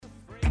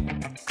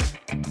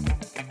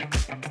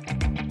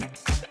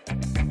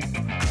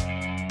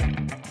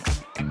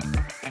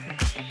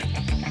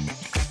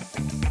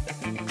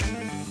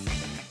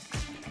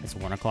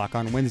o'clock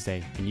on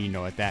Wednesday, and you know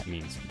what that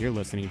means. You're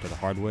listening to the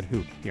Hardwood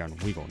Hoop here on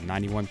Weagle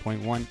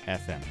 91.1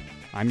 FM.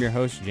 I'm your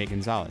host, Jake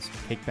Gonzalez.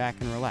 Kick back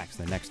and relax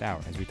the next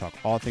hour as we talk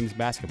all things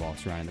basketball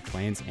surrounding the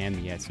Plains and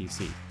the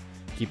SEC.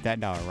 Keep that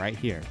dial right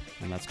here,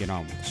 and let's get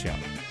on with the show.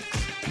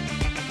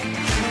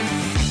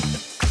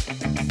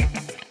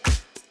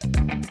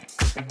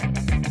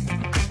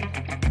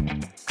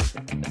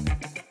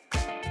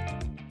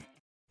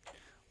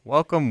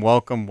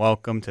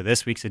 Welcome to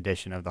this week's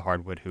edition of the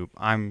Hardwood Hoop.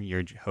 I'm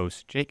your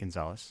host, Jake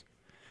Gonzalez.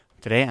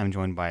 Today, I'm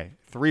joined by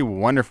three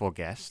wonderful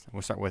guests.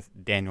 We'll start with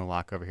Daniel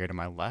Locke over here to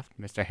my left,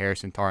 Mr.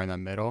 Harrison Tarr in the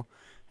middle,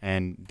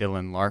 and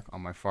Dylan Lark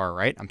on my far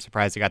right. I'm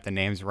surprised I got the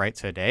names right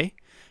today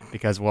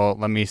because, well,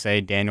 let me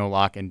say Daniel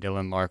Locke and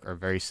Dylan Lark are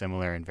very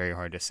similar and very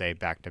hard to say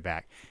back to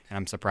back, and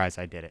I'm surprised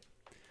I did it.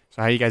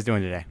 So how are you guys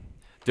doing today?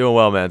 Doing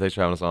well, man. Thanks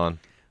for having us on.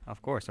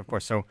 Of course.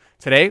 So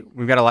today,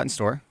 we've got a lot in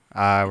store.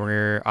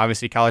 We're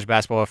obviously college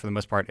basketball for the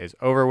most part is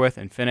over with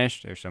and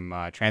finished. There's some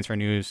transfer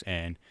news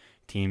and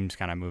teams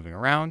kind of moving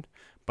around.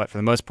 But for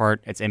the most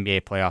part, it's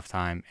NBA playoff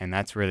time, and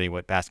that's really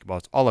what basketball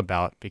is all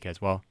about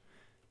because, well,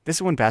 this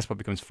is when basketball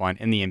becomes fun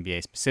in the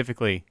NBA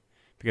specifically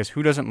because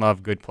who doesn't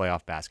love good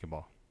playoff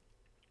basketball?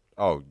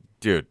 Oh,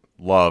 dude,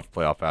 love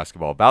playoff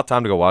basketball. About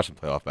time to go watch some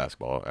playoff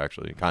basketball,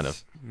 actually, kind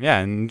of. Yeah,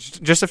 in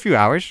just a few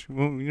hours,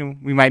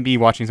 we might be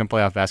watching some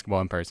playoff basketball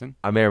in person.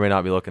 I may or may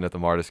not be looking at the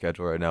MARTA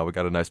schedule right now. We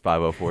got a nice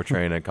 504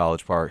 train at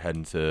College Park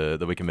heading to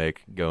that we can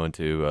make going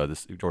to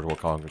this Georgia World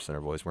Congress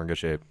Center, boys. We're in good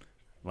shape.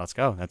 Let's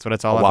go. That's what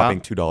it's all a about. Whopping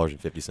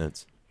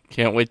 $2.50.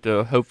 Can't wait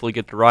to hopefully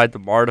get to ride the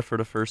MARTA for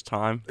the first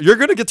time. You're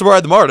going to get to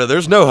ride the MARTA.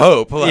 There's no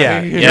hope.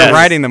 Yeah, you're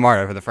riding the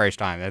MARTA for the first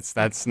time.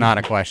 That's not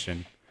a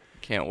question.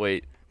 Can't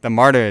wait. The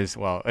MARTA is,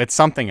 well, it's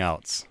something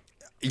else.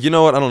 You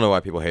know what? I don't know why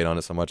people hate on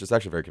it so much. It's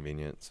actually very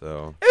convenient.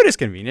 So it is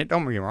convenient.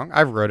 Don't get me wrong.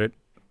 I've rode it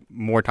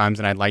more times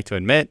than I'd like to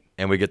admit.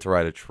 And we get to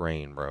ride a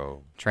train,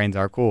 bro. Trains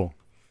are cool.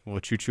 A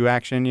little choo-choo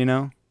action, you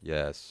know?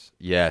 Yes.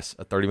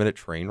 A 30-minute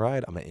train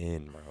ride? I'm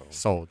in, bro.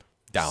 Sold.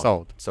 Down.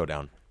 Sold. So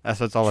down.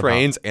 That's what it's all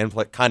Trains about.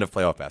 and kind of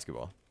playoff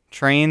basketball.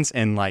 Trains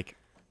and, like,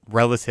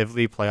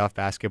 relatively playoff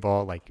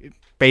basketball, like,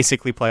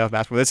 basically playoff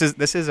basketball.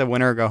 This is a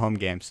winner-go-home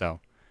game, so,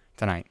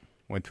 tonight,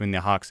 between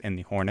the Hawks and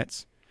the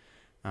Hornets.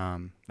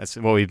 That's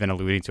what we've been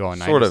alluding to all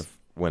night. Sort of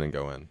win and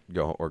go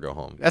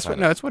home. That's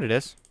what it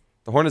is.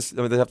 The Hornets,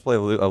 I mean, they have to play a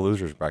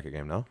losers bracket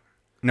game, no?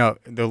 No,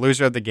 the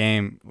loser of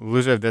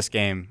this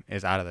game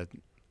is out of the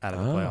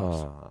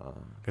playoffs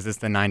because it's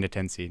the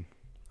 9-10 seed.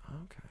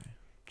 Okay.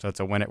 So it's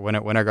a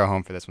winner go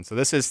home for this one. So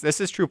this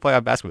is true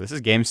playoff basketball. This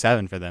is Game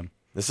 7 for them.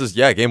 This is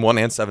game 1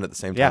 and 7 at the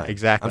same time. Yeah,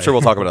 exactly. I'm sure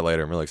we'll talk about it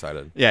later. I'm really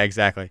excited. Yeah,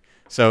 exactly.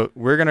 So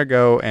we're gonna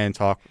go and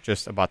talk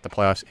just about the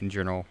playoffs in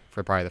general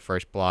for probably the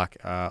first block.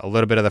 A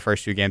little bit of the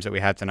first two games that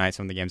we had tonight,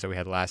 some of the games that we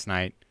had last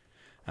night,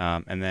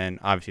 and then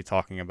obviously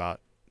talking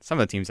about some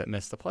of the teams that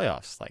missed the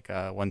playoffs, like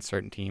one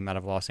certain team out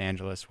of Los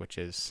Angeles, which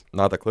is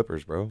not the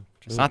Clippers, bro.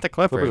 It's not the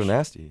Clippers. Clippers are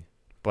nasty.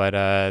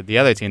 But the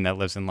other team that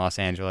lives in Los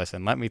Angeles,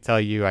 and let me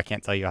tell you, I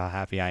can't tell you how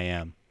happy I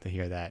am to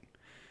hear that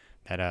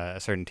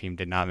a certain team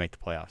did not make the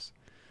playoffs.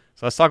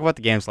 So let's talk about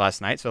the games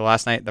last night. So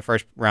last night, the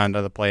first round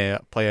of the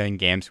play-in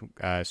games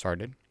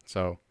started.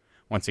 So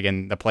once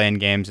again, the play-in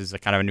games is a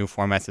kind of a new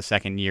format. It's the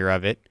second year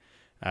of it.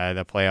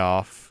 The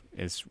playoff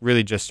is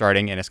really just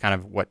starting, and it's kind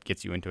of what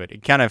gets you into it.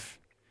 I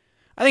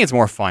think it's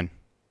more fun.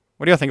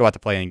 What do y'all think about the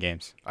play-in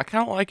games? I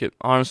kind of like it,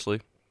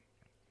 honestly.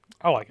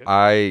 I like it.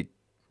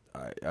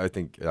 I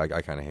think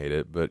I kind of hate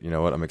it, but you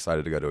know what? I'm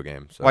excited to go to a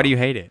game. So. Why do you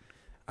hate it?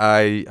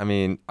 I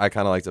mean, I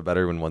kind of liked it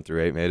better when 1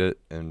 through 8 made it,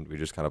 and we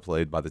just kind of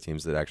played by the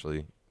teams that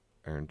actually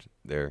earned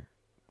their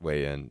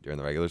way in during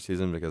the regular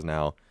season because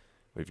now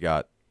we've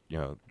got,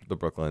 the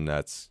Brooklyn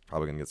that's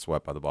probably going to get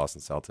swept by the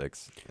Boston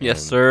Celtics.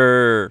 Yes,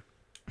 sir.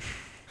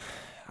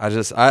 I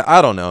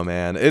don't know,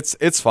 man.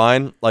 It's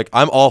fine. Like,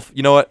 I'm all,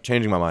 you know what?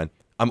 Changing my mind.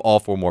 I'm all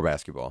for more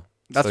basketball.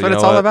 That's what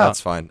it's all about.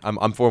 That's fine.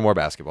 I'm for more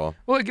basketball.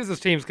 Well, it gives us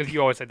teams because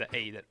you always say the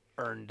 8 that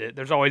earned it.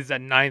 There's always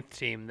that 9th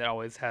team that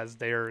always has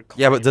their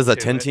claim. Yeah, but does a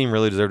to 10 it. team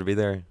really deserve to be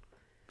there?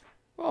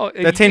 Well,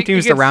 the 10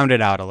 teams to round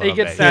it out a little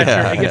bit. It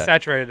gets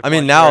saturated. I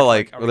mean, now,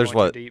 there's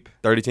what,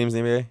 30 teams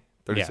in the NBA?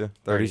 32? Yeah,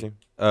 30 teams?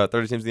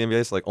 30 teams in the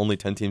NBA, so only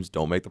 10 teams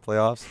don't make the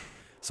playoffs.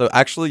 So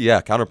actually,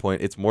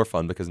 counterpoint, it's more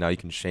fun because now you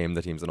can shame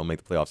the teams that don't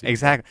make the playoffs.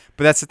 Exactly.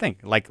 But that's the thing.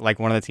 Like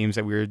one of the teams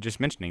that we were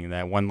just mentioning,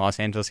 that one Los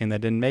Angeles team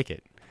that didn't make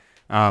it.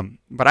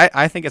 But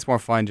I think it's more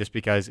fun just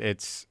because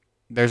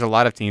there's a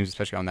lot of teams,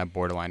 especially on that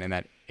borderline, in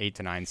that 8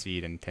 to 9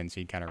 seed and 10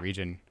 seed kind of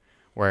region,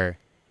 where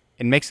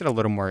it makes it a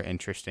little more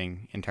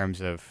interesting in terms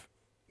of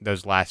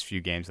those last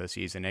few games of the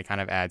season. It kind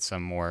of adds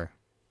some more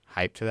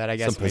hype to that, I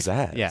guess. Some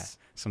pizzazz. Yeah,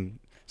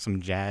 some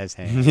jazz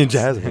hands.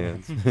 Jazz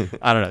hands.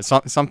 I don't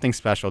know, something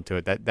special to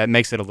it that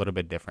makes it a little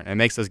bit different. It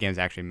makes those games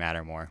actually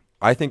matter more.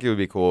 I think it would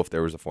be cool if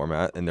there was a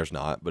format, and there's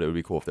not, but it would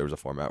be cool if there was a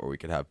format where we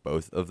could have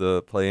both of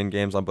the play-in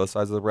games on both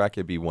sides of the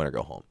bracket be win or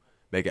go home.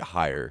 Make it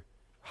higher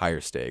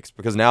stakes.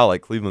 Because now,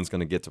 Cleveland's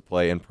going to get to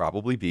play and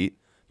probably beat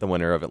the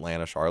winner of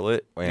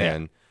Atlanta-Charlotte.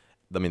 And,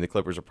 I mean, the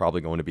Clippers are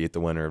probably going to beat the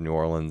winner of New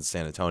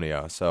Orleans-San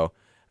Antonio. So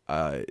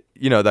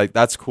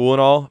that's cool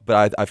and all,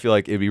 but I feel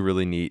like it'd be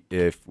really neat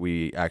if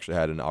we actually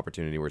had an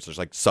opportunity where it's just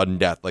like sudden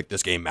death. Like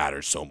this game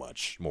matters so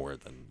much more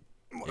than.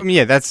 I mean,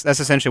 yeah, that's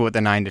essentially what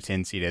the 9 to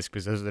 10 seed is,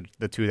 because those are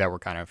the two that were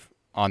kind of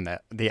on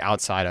the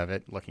outside of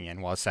it looking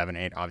in, while 7,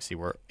 8 obviously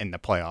were in the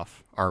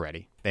playoff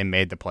already. They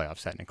made the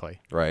playoffs technically.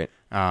 Right.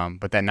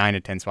 But that 9 to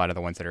 10 spot are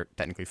the ones that are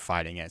technically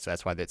fighting it, so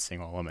that's why that's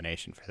single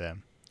elimination for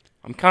them.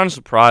 I'm kind of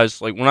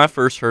surprised. Like when I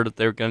first heard that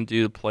they were going to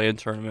do the play-in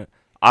tournament,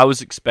 I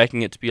was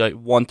expecting it to be like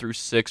 1 through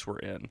 6 were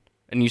in,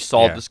 and you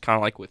saw this kind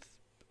of like with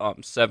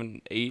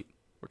 7, 8.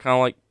 We're kind of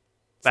like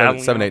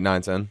battling 7, out. 8,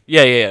 9, 10.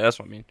 Yeah, that's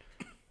what I mean.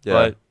 Yeah.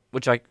 But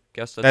which I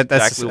guess that's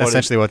exactly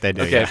essentially what they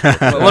do. Okay, Yeah.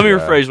 well, let me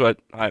rephrase what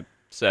I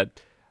said.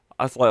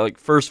 I thought like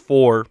first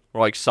 4 were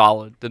like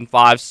solid, then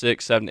 5,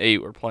 6, 7,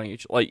 8 were playing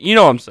each. Like you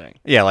know what I'm saying?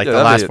 Yeah, like Yeah, the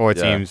that'd last be- 4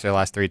 yeah. teams, or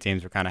last 3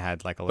 teams, were kind of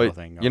had like a little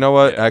But thing. you know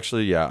what? Yeah.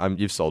 Actually, yeah,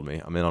 you've sold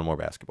me. I'm in on more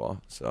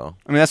basketball. So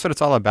I mean, that's what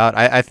it's all about.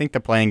 I think the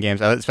playing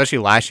games, especially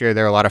last year,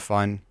 they were a lot of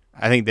fun.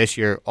 I think this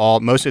year,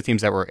 most of the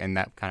teams that were in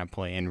that kind of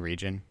play-in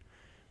region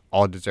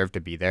all deserve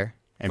to be there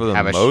and for the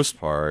have most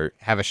part,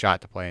 have a shot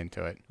to play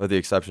into it. with the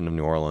exception of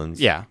New Orleans.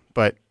 Yeah,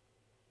 but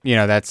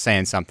that's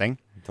saying something.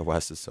 The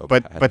West is so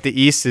But bad. but the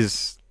East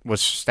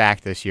was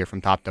stacked this year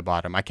from top to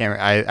bottom.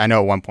 I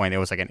know at one point it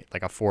was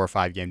like a 4 or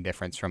 5 game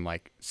difference from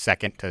like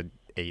 2nd to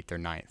 8th or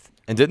 9th.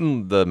 And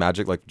didn't the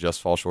Magic like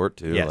just fall short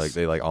too? Yes. Like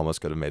they like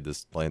almost could have made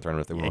this play-in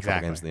tournament if they won a couple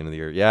Exactly. games at the end of the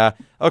year. Yeah.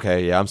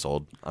 Okay. Yeah, I'm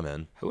sold. I'm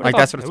in. Who Like,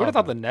 would that's have what it's thought, all thought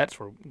about. the Nets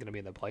were going to be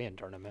in the play-in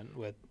tournament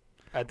with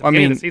at the I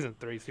beginning mean- of the season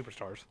 3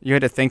 superstars? You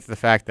had to think the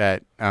fact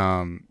that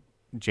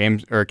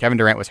Kevin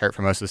Durant was hurt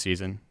for most of the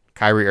season.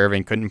 Kyrie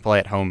Irving couldn't play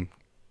at home,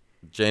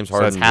 James so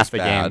Harden it's half was the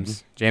bad.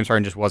 games. James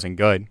Harden just wasn't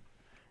good.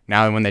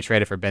 Now when they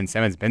traded for Ben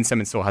Simmons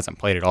still hasn't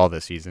played at all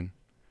this season.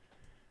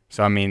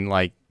 So I mean,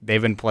 like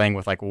they've been playing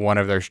with like one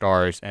of their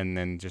stars and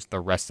then just the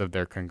rest of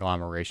their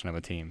conglomeration of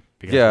a team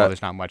because Yeah.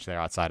 there's not much there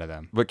outside of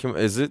them. But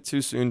is it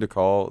too soon to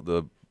call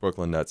the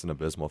Brooklyn Nets an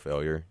abysmal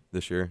failure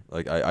this year?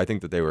 Like I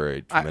think that they were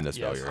a tremendous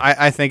yes. failure.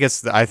 I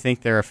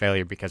think they're a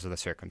failure because of the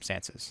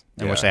circumstances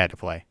in which Yeah. they had to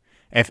play.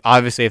 If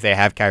they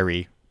have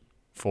Kyrie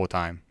full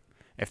time,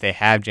 if they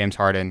have James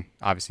Harden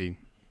obviously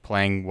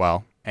playing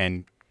well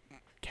and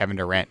Kevin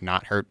Durant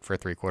not hurt for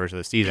 3/4 of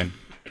the season,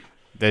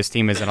 this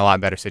team is in a lot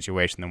better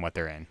situation than what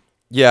they're in.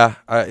 Yeah,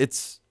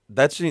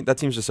 that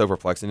team's just so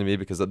perplexing to me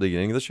because at the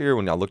beginning of this year,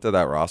 when I looked at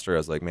that roster, I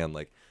was like, man,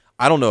 like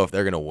I don't know if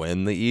they're gonna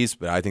win the East,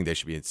 but I think they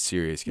should be in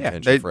serious Yeah,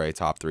 contention they- for a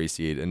top 3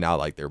 seed. And now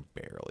like they're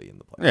barely in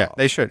the playoffs. Yeah,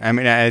 they should. I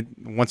mean,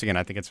 once again,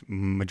 I think it's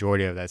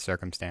majority of that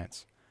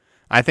circumstance.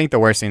 I think the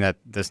worst thing that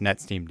this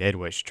Nets team did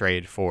was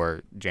trade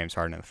for James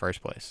Harden in the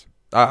first place.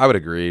 I would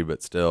agree,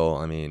 but still,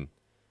 I mean,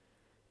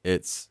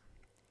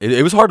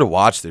 it was hard to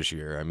watch this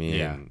year. I mean,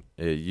 Yeah.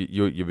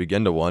 You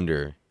begin to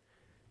wonder,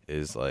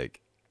 is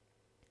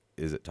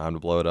it time to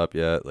blow it up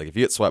yet? Like if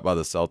you get swept by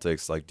the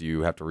Celtics, like do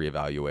you have to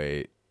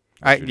reevaluate?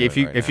 what you're If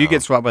doing you right if you now?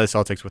 get swept by the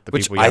Celtics with the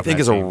Which people you I have think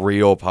on is that a team,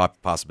 real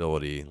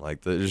possibility.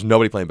 Like there's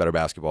nobody playing better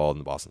basketball than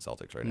the Boston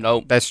Celtics right now.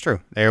 Nope. that's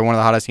true. They're one of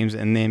the hottest teams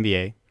in the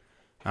NBA.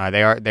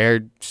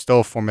 They're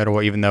still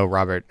formidable, even though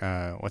Robert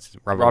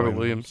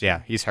Williams.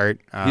 Yeah, he's hurt.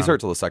 He's hurt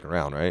till the second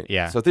round, right?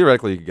 Yeah. So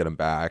theoretically, you could get him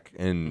back,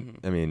 and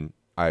I mean,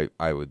 I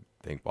would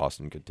think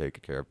Boston could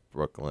take care of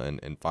Brooklyn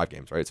in 5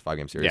 games, right? It's a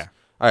 5-game series. Yeah.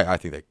 I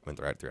think they went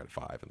 3 out of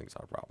 5. I think it's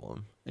not a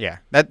problem. Yeah,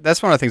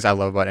 that's one of the things I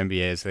love about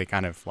NBA is they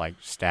kind of like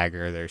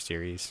stagger their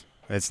series.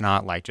 It's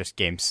not like just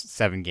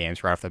 7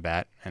 games right off the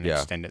bat and Yeah.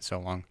 extend it so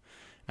long.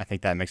 I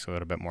think that makes it a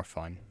little bit more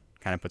fun.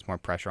 Kind of puts more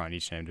pressure on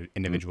each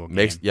individual game.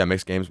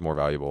 Makes games more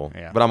valuable.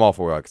 Yeah. But I'm all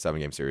for like a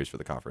 7-game series for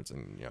the conference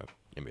and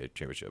NBA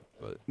championship.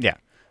 But Yeah.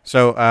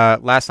 So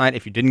last night,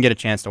 if you didn't get a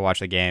chance to watch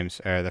the games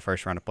or the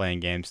first round of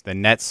playing games,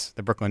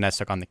 the Brooklyn Nets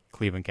took on the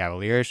Cleveland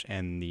Cavaliers,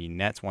 and the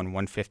Nets won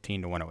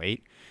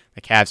 115-108.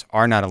 The Cavs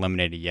are not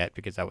eliminated yet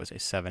because that was a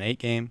 7-8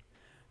 game,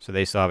 so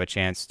they still have a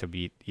chance to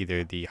beat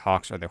either the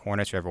Hawks or the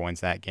Hornets, whoever wins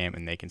that game,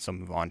 and they can still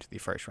move on to the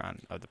first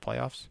round of the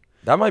playoffs.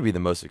 that might be the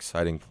most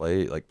exciting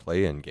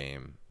play-in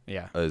game.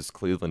 Yeah. Is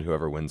Cleveland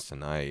whoever wins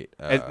tonight?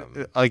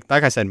 Like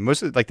I said,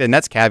 most of the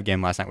Nets Cav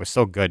game last night was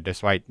so good,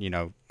 despite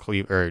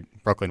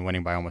Brooklyn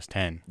winning by almost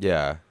 10.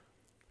 Yeah.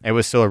 It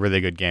was still a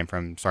really good game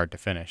from start to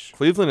finish.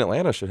 Cleveland,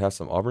 Atlanta should have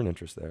some Auburn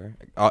interest there.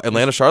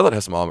 Atlanta, Charlotte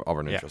has some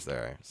Auburn interest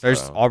there.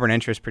 There's So- Auburn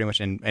interest pretty much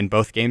in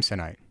both games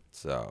tonight.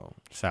 So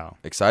So,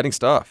 exciting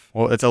stuff.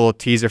 well, it's a little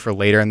teaser for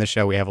later in the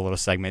show. We have a little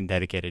segment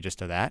dedicated just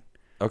to that.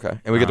 Okay,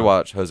 and we get to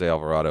watch Jose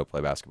Alvarado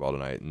play basketball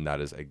tonight, and that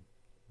is a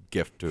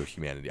gift to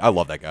humanity. I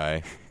love that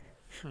guy.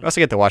 We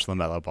also get to watch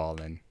LaMelo Ball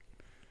then.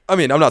 I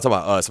mean, I'm not talking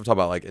about us. I'm talking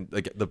about like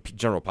the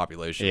general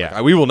population. Yeah.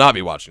 Like, we will not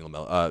be watching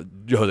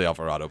Jose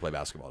Alvarado play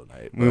basketball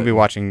tonight. We'll but be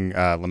watching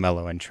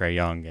LaMelo and Trae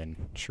Young and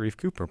Sharif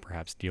Cooper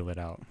perhaps duel it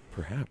out.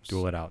 perhaps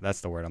Duel it out.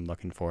 That's the word I'm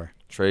looking for.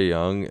 Trae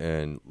Young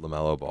and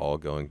LaMelo Ball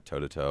going toe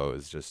to toe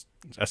is just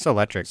That's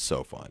electric.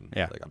 so fun.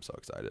 Yeah. Like I'm so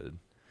excited.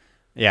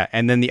 Yeah,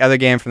 and then the other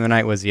game from the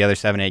night was the other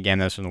 7-8 game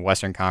that was from the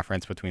Western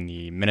Conference between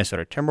the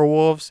Minnesota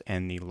Timberwolves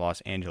and the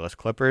Los Angeles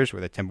Clippers,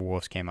 where the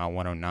Timberwolves came out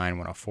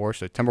 109-104.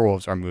 So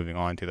Timberwolves are moving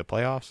on to the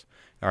playoffs.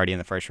 They're already in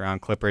the first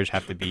round. Clippers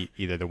have to beat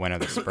either the winner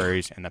of the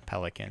Spurs and the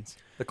Pelicans.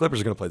 The Clippers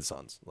are going to play the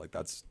Suns. Like,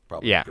 that's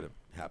probably going to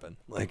happen.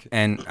 Like,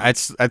 And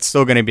that's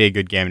still going to be a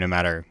good game no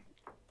matter,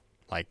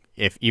 like,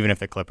 even if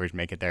the Clippers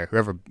make it there.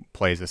 Whoever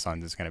plays the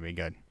Suns is going to be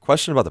good.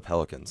 question about the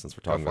Pelicans, since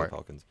we're talking about the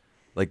Pelicans.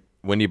 Like,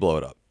 when do you blow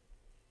it up?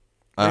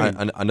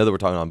 I know that we're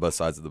talking on both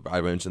sides of the.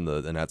 I mentioned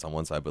the Nets on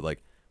one side, but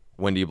like,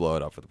 when do you blow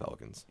it up for the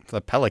Pelicans? For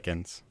the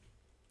Pelicans.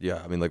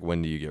 Yeah, I mean, like,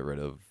 when do you get rid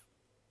of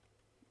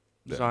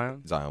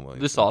Zion Williamson?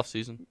 this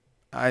offseason.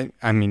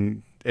 I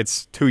mean,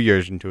 it's 2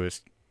 years into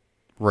his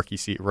rookie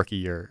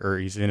year, or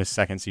he's in his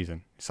second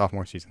season,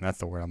 sophomore season. That's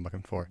the word I'm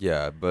looking for.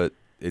 Yeah, but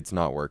it's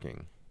not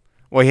working.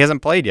 Well, he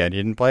hasn't played yet. He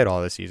didn't play it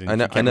all this season. I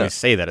know. You can't really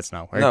say that it's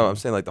not working. No, I'm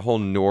saying like the whole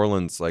New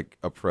Orleans like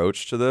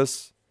approach to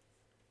this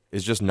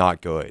is just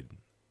not good.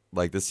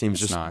 Like, this seems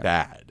just not.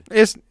 bad.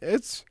 It's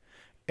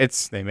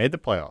they made the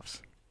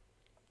playoffs,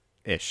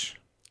 ish.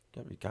 I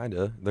mean,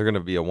 kinda. They're gonna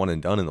be a one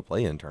and done in the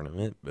play-in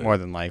tournament, but More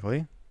than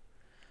likely.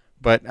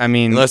 But I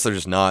mean, unless they're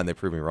just not and they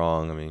prove me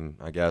wrong. I mean,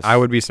 I guess I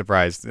would be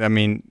surprised. I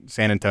mean,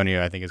 San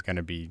Antonio, I think, is going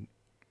to be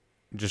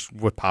just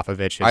with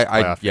Popovich. His playoff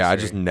I history.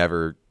 just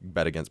never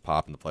bet against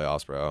Pop in the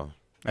playoffs, bro.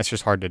 That's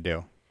just hard to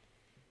do.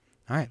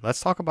 All right,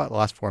 let's talk about the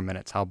last 4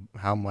 minutes. How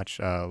much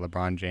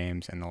LeBron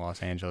James and the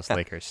Los Angeles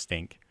Lakers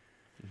stink.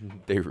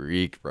 They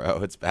reek,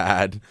 bro. It's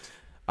bad.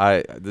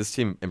 This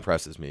team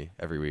impresses me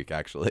every week,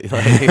 actually.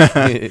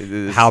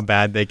 Like, How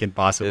bad they can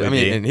possibly I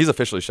mean, be. and he's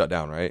officially shut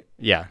down, right?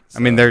 Yeah, So-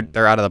 I mean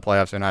they're out of the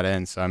playoffs. They're not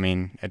in, so I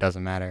mean it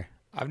doesn't matter.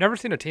 I've never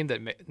seen a team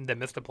that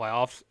missed the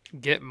playoffs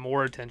get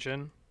more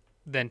attention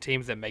than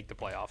teams that make the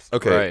playoffs.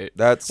 Okay, Right.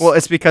 that's Well,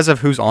 it's because of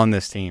who's on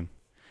this team.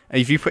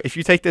 If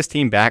you take this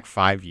team back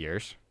 5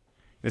 years,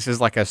 this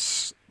is like a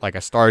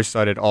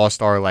star-studded,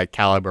 all-star like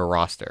caliber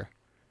roster.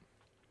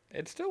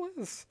 It still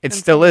is. It In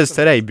still some is instances.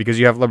 today because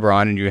you have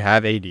LeBron and you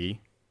have AD,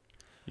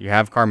 you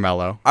have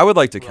Carmelo. I would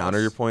like to Russ. counter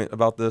your point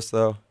about this,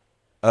 though,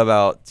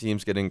 about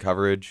teams getting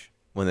coverage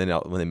when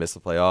they miss the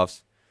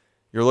playoffs.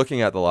 You're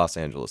looking at the Los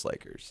Angeles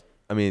Lakers.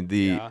 I mean,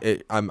 Yeah.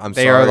 I'm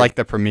They sorry. are like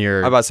the premier.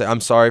 I'm about to say,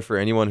 I'm sorry for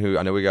anyone who,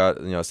 I know we got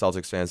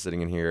Celtics fans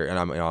sitting in here, and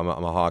I'm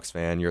a Hawks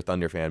fan, you're a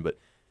Thunder fan, but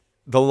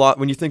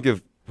when you think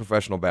of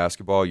professional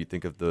basketball, you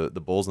think of the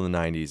Bulls in the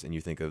 '90s, and you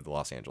think of the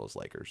Los Angeles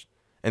Lakers.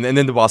 And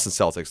then the Boston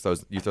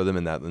Celtics, you throw them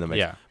in the mix.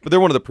 Yeah. But they're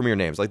one of the premier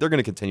names. Like, they're going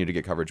to continue to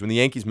get coverage. When the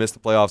Yankees miss the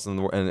playoffs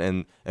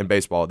and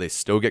baseball, they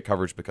still get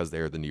coverage because they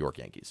are the New York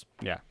Yankees.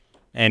 Yeah,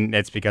 and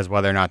it's because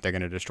whether or not they're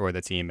going to destroy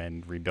the team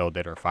and rebuild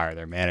it or fire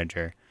their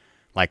manager,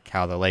 like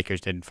how the Lakers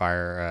did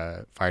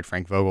fired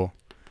Frank Vogel,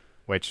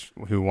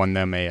 who won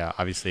them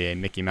obviously a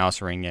Mickey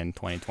Mouse ring in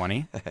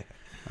 2020.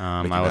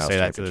 I will Mouse say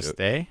that to this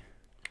day.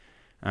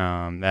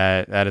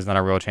 That is not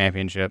a real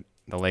championship.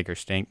 The Lakers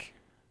stink.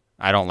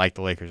 I don't like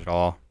the Lakers at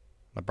all.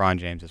 LeBron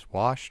James is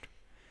washed.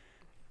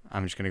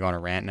 I'm just going to go on a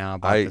rant now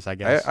about this, I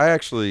guess. I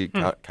actually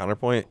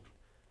counterpoint.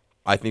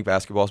 I think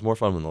basketball is more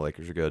fun when the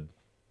Lakers are good.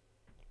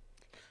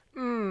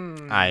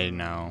 I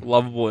know.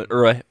 Lovable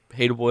or a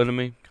hateable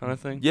enemy kind of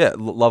thing. Yeah,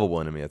 lovable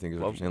enemy, I think is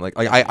what you're saying. Like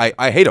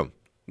I hate them.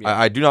 Yeah.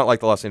 I do not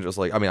like the Los Angeles.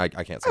 Like, I mean, I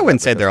can't say I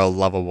wouldn't that say because- they're a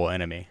lovable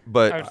enemy.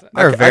 But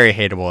They're a I- very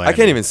hateable enemy. I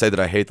can't even say that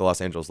I hate the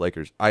Los Angeles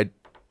Lakers. I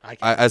can't.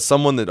 As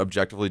someone that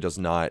objectively does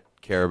not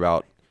care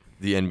about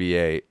the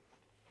NBA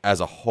as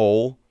a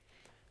whole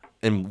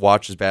and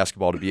watches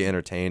basketball to be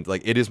entertained,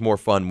 like, it is more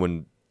fun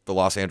when the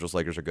Los Angeles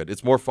Lakers are good.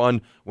 It's more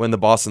fun when the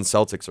Boston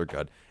Celtics are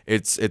good.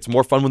 It's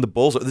more fun when the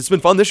Bulls are. It's been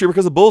fun this year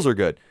because the Bulls are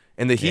good.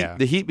 And the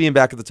Heat being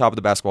back at the top of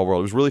the basketball world.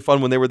 It was really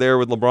fun when they were there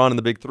with LeBron and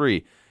the Big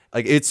Three.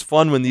 Like, it's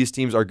fun when these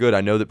teams are good.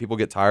 I know that people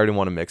get tired and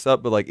want to mix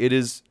up, but like,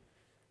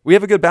 we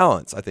have a good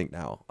balance, I think,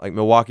 now. Like,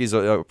 Milwaukee's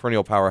a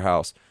perennial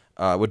powerhouse.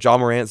 What Ja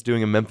Morant's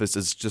doing in Memphis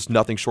is just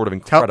nothing short of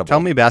incredible.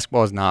 Tell me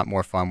basketball is not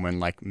more fun when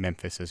like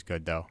Memphis is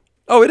good though.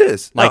 Oh, it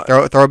is. Like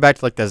No, throw it back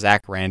to like the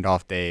Zach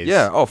Randolph days.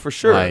 yeah. Oh, for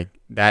sure. Like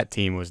that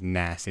team was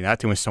nasty. That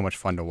team was so much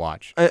fun to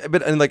watch.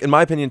 But like, in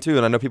my opinion too,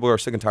 and I know people are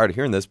sick and tired of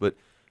hearing this, but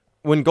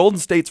when Golden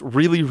State's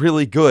really,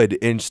 really good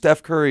and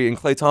Steph Curry and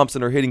Klay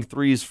Thompson are hitting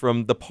threes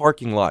from the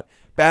parking lot,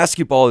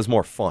 basketball is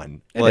more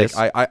fun. It Like, is.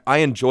 I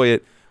enjoy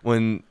it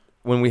when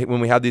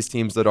we have these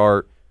teams that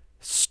are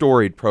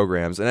storied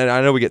programs, and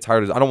I know we get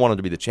tired of. I don't want them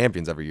to be the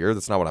champions every year.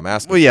 That's not what I'm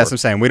asking. Well, yes, for. I'm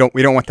saying we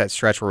don't want that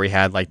stretch where we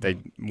had like the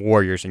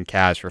Warriors and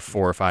Cavs for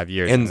 4 or 5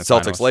 years and in the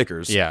Celtics finals.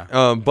 Lakers.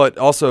 Yeah. But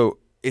also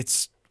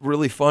it's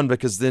really fun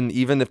because then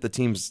even if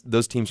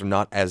those teams are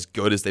not as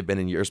good as they've been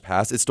in years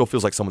past, it still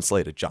feels like someone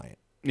slayed a giant.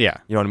 Yeah.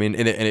 You know what I mean?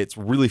 And it's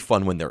really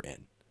fun when they're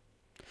in.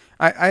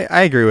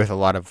 I agree with a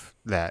lot of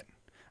that.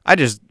 I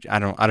just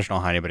don't know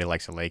how anybody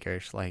likes the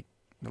Lakers. Like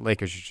the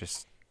Lakers are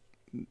just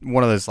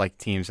one of those like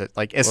teams that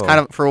like it's Well, kind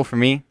of for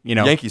me, you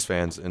know. Yankees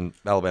fans and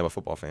Alabama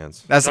football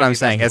fans. That's what I'm Yankee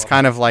saying. It's basketball.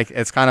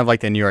 kind of like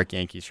the New York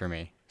Yankees for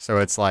me. So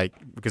it's like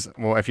because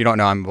if you don't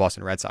know, I'm a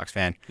Boston Red Sox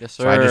fan. Yes,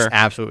 So I just sir.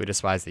 absolutely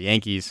despise the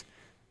Yankees.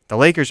 The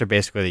Lakers are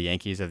basically the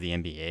Yankees of the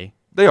NBA.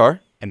 They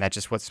are. and that's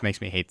just what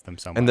makes me hate them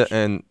so much.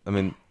 And I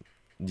mean,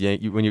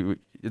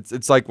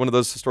 it's like one of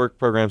those historic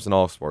programs in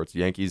all sports.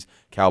 Yankees,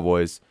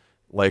 Cowboys,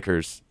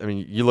 Lakers. I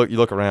mean, you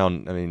look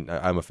around. I mean,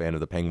 I'm a fan of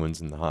the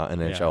Penguins in the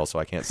NHL, so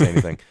I can't say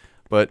anything.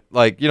 But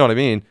like, you know what I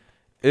mean?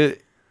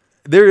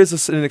 There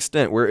is an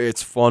extent where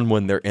it's fun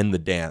when they're in the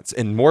dance,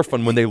 and more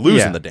fun when they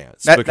lose in the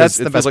dance. That's because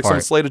the it feels best like part.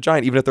 someone slayed a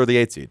giant, even if they're the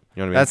 8th seed.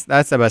 You know what I mean?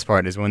 That's the best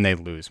part is when they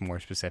lose, more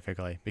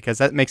specifically, because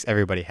that makes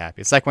everybody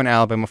happy. It's like when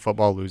Alabama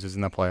football loses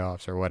in the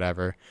playoffs or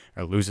whatever,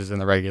 or loses in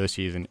the regular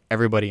season.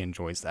 Everybody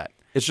enjoys that.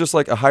 It's just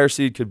like a higher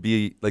seed could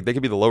be like they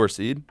could be the lower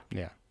seed,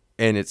 Yeah,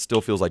 and it still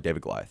feels like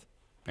David Goliath,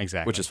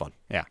 exactly. which is fun.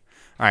 Yeah.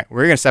 All right,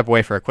 we're gonna step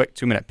away for a quick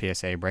 2-minute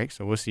PSA break,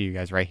 so we'll see you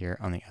guys right here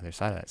on the other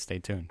side of that. Stay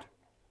tuned.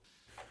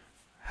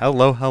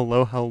 Hello,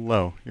 hello,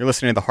 hello. You're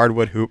listening to the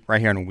Hardwood Hoop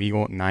right here on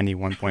Weagle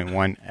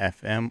 91.1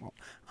 FM.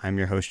 I'm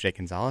your host, Jake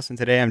Gonzalez, and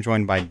today I'm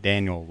joined by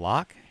Daniel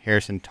Locke,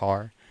 Harrison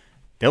Tarr,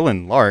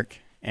 Dylan Lark,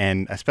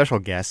 and a special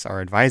guest, our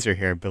advisor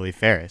here, Billy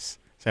Ferris.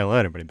 Say hello to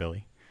everybody,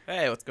 Billy.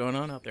 Hey, what's going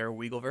on out there,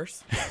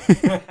 Weagleverse?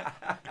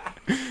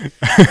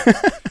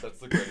 That's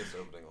the greatest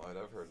opening line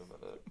I've heard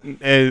in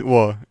a minute.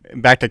 Well,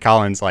 back to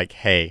Colin's like,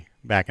 hey,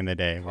 back in the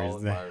day. Where's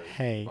Colin the Myers,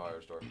 hey?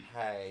 Firestorm.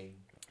 Hey.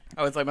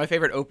 Oh, it's like my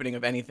favorite opening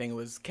of anything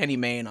was Kenny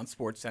Mayne on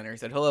SportsCenter. He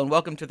said, "Hello and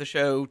welcome to the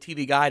show.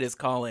 TV Guide is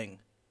calling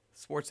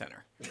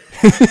SportsCenter."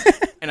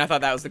 And I thought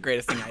that was the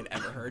greatest thing I'd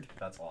ever heard.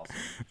 That's awesome.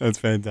 That's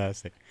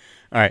fantastic.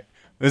 All right.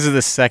 This is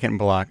the second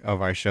block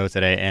of our show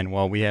today, and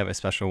while we have a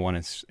special one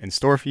in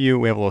store for you,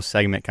 we have a little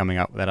segment coming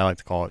up that I like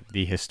to call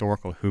the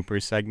Historical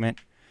Hoopers segment.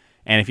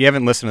 And if you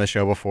haven't listened to the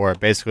show before,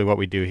 basically what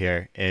we do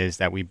here is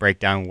that we break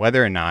down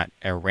whether or not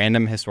a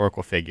random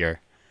historical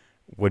figure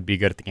would be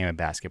good at the game of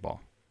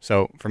basketball.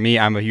 So for me,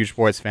 I'm a huge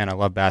sports fan. I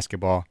love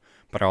basketball,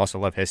 but I also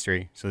love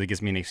history. So it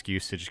gives me an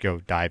excuse to just go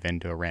dive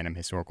into a random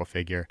historical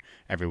figure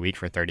every week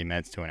for 30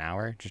 minutes to an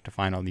hour just to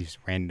find all these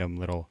random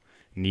little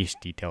niche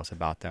details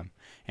about them.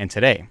 And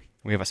today,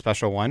 we have a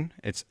special one.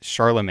 It's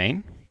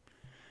Charlemagne.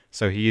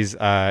 So he's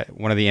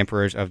one of the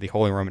emperors of the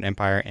Holy Roman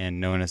Empire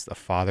and known as the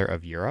Father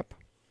of Europe.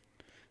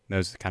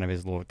 Those are kind of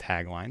his little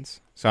taglines.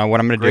 So what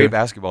I'm going to do... Great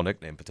basketball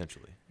nickname,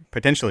 potentially.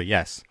 Potentially,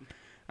 yes.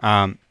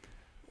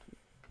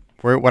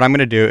 What I'm going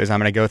to do is I'm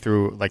going to go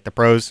through like the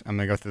pros, I'm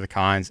going to go through the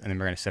cons, and then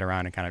we're going to sit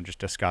around and kind of just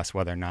discuss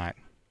whether or not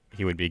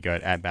he would be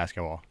good at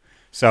basketball.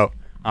 So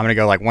I'm going to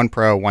go like one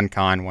pro, one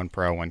con, one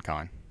pro, one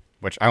con,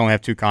 which I only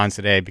have 2 cons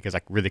today because I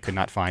really could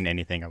not find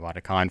anything about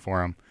a con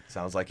for him.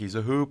 Sounds like he's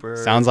a hooper.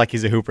 Sounds like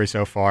he's a hooper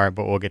so far,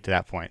 but we'll get to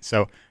that point.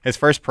 So his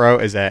first pro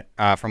is that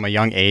from a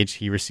young age,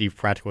 he received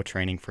practical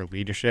training for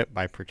leadership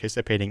by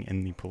participating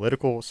in the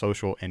political,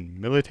 social, and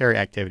military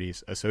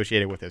activities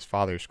associated with his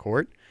father's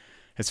court.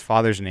 His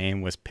father's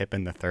name was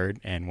Pippin III,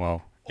 and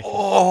well,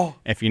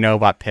 if you know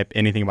about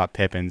anything about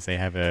Pippins, they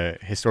have a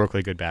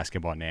historically good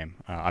basketball name.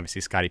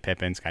 Obviously, Scottie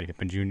Pippen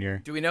Jr.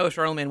 Do we know if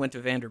Charlemagne went to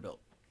Vanderbilt?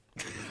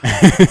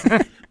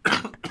 I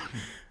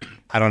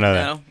don't know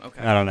that. No?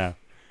 Okay. I don't know.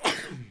 All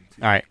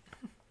right.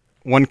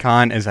 One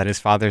con is that his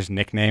father's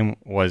nickname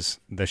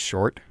was the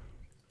Short.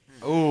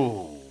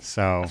 Oh.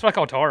 So That's what I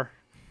call Tar.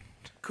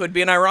 Could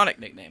be an ironic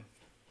nickname.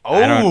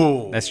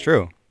 that's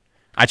true.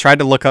 I tried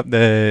to look up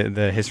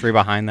the history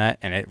behind that,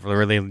 and it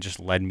really just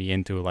led me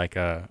into like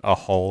a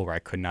hole where I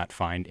could not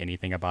find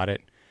anything about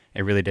it.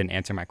 It really didn't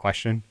answer my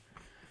question.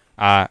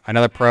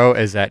 Another pro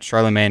is that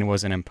Charlemagne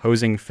was an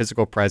imposing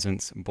physical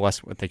presence,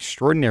 blessed with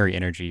extraordinary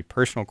energy,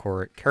 personal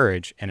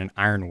courage, and an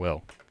iron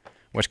will,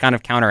 which kind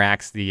of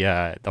counteracts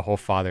the whole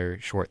father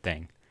Short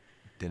thing.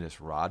 Dennis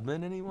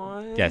Rodman,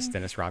 anyone? Yes,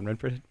 Dennis Rodman,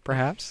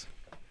 perhaps.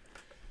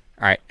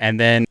 All right, and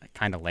then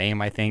kind of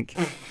lame, I think.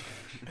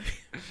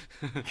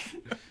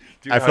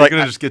 Dude, I I feel like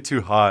gonna just get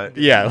too hot.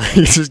 Yeah, like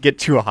you just get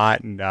too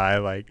hot and die.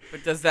 Like,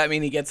 But does that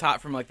mean he gets hot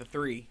from like the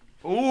 3?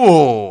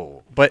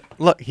 Ooh. but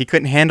look, he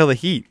couldn't handle the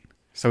heat,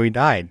 so he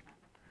died.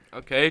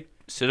 Okay,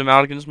 sit him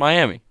out against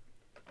Miami.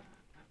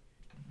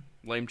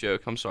 Lame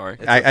joke. I'm sorry.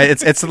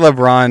 It's a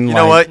LeBron. You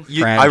know like, what?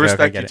 brand I joke,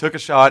 respect get you it. took a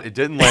shot. It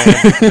didn't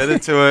land. You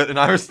committed to it, and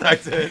I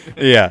respect it.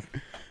 Yeah.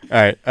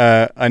 All right.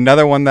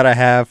 Another one that I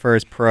have for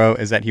his pro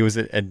is that he was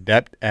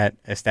adept at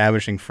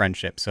establishing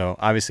friendship. So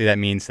obviously that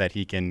means that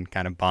he can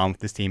kind of bond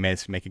with his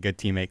teammates, make a good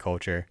teammate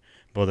culture,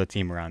 build a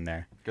team around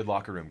there. Good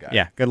locker room guy.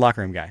 Yeah, good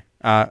locker room guy.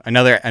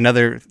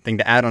 Another thing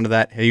to add onto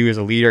that, he was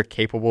a leader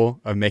capable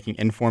of making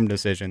informed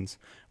decisions,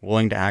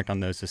 willing to act on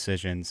those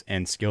decisions,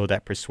 and skilled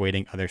at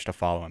persuading others to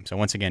follow him. So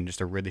once again, just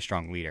a really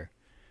strong leader.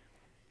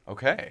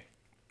 Okay.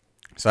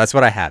 So that's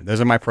what I have. Those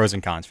are my pros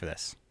and cons for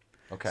this.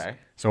 Okay.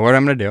 So what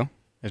I'm going to do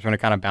is we're going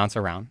to kind of bounce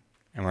around,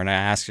 and we're going to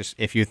ask just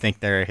if you think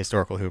they're a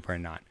historical hooper or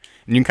not.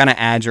 And you can kind of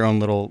add your own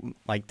little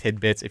like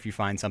tidbits if you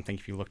find something,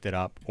 if you looked it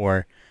up,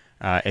 or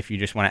if you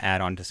just want to add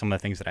on to some of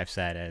the things that I've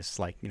said as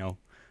like, you know,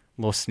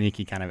 a little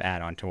sneaky kind of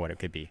add on to what it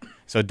could be.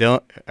 So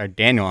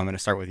Daniel, I'm going to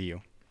start with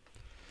you.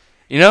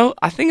 You know,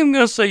 I think I'm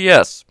gonna say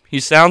yes.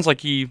 He sounds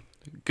like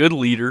good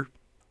leader.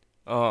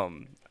 I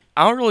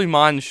don't really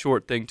mind the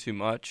short thing too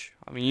much.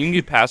 I mean, you can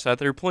get past that.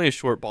 There are plenty of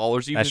short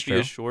ballers, even That's if true.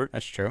 he is short.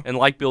 That's true. And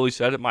like Billy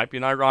said, it might be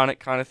an ironic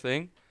kind of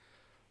thing.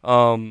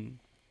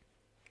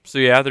 So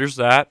yeah, there's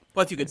that.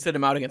 Plus, you could sit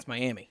him out against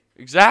Miami.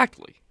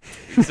 Exactly.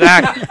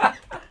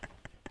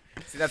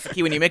 See, that's the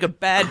key. When you make a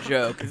bad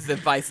joke, this is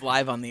advice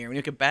live on the air. When you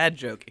make a bad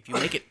joke, if you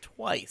make it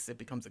twice, it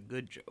becomes a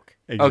good joke.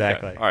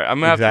 Exactly. Okay. All right, I'm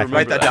gonna have to remember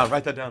Write that down.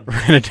 Write that down.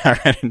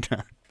 Write it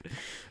down.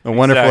 The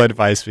wonderful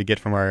advice we get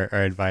from our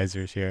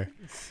advisors here.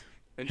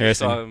 And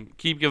just,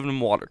 keep giving him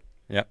water.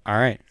 Yep. All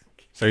right.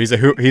 So he's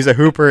a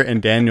hooper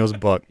in Daniel's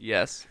book.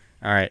 Yes.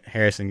 All right,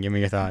 Harrison, give me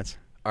your thoughts.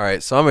 All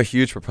right, so I'm a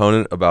huge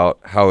proponent about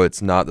how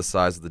it's not the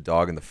size of the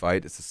dog in the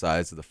fight; it's the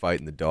size of the fight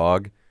in the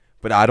dog.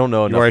 But I don't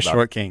know enough. You are a about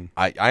short king.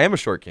 I am a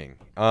short king.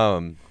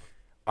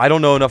 I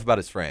don't know enough about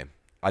his frame.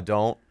 I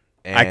don't.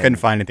 And, I couldn't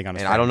find anything on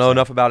his and frame. I don't know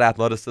enough about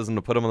athleticism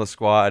to put him on the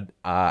squad.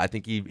 I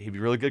think he'd be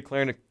really good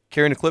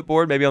carrying a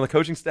clipboard, maybe on the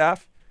coaching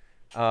staff.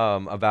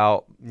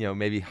 About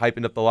maybe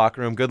hyping up the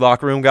locker room. Good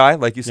locker room guy,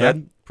 like you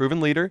said,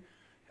 proven leader,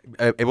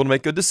 able to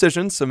make good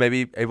decisions. So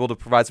maybe able to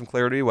provide some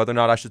clarity whether or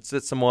not I should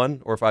sit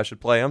someone or if I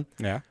should play him.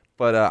 Yeah.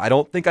 But I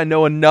don't think I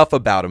know enough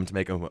about him to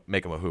make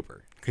him a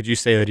hooper. Could you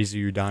say that he's a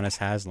Udonis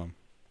Haslem?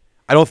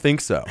 I don't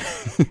think so.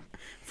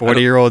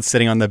 40-year-old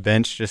sitting on the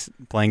bench, just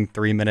playing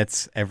 3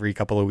 minutes every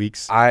couple of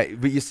weeks.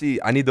 But you see,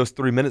 I need those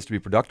 3 minutes to be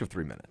productive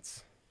 3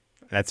 minutes.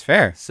 That's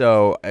fair.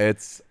 So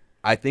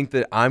I think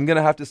that I'm going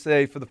to have to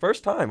say for the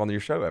first time on your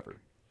show ever,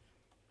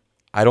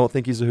 I don't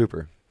think he's a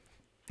hooper.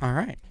 All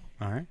right.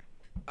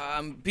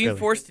 Being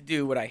forced to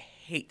do what I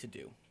hate to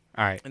do.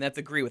 All right. And that's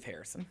agree with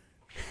Harrison.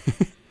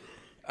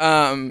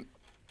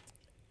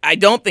 I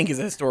don't think he's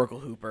a historical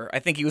hooper. I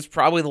think he was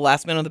probably the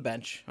last man on the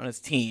bench on his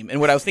team. And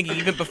what I was thinking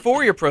even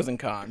before your pros and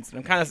cons, and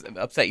I'm kind of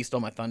upset you stole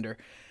my thunder,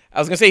 I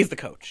was going to say he's the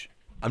coach.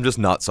 I'm just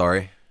not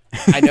sorry.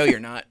 I know you're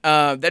not.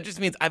 That just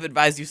means I've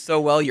advised you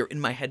so well, you're in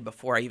my head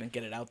before I even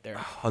get it out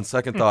there. On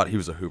second thought, he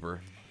was a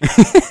hooper.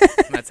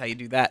 That's how you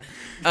do that.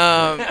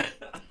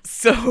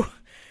 So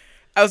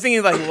I was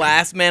thinking like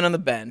last man on the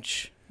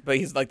bench, but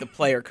he's like the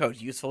player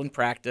coach, useful in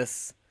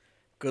practice,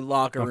 good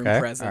locker room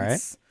presence. All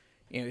right.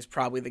 He's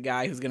probably the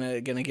guy who's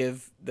gonna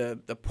give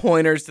the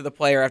pointers to the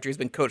player after he's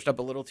been coached up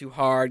a little too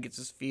hard, gets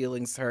his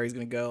feelings hurt. He's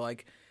gonna go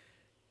like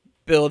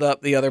build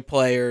up the other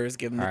players,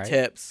 give them the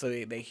tips so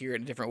they hear it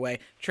in a different way.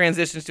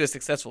 Transitions to a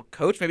successful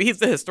coach. Maybe he's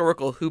the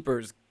historical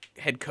Hoopers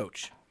head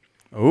coach.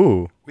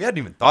 Ooh. We hadn't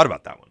even thought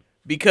about that one.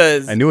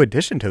 Because a new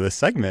addition to this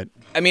segment.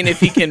 I mean, if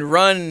he can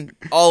run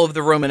all of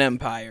the Roman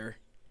Empire,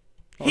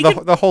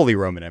 the Holy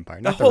Roman Empire,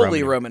 not the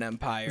Holy Roman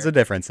Empire. There's a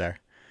difference there.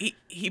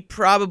 He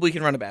probably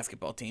can run a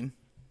basketball team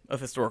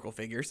of historical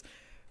figures.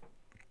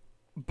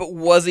 But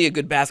was he a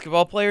good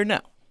basketball player?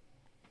 No.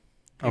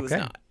 He was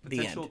not. The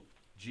Potential end.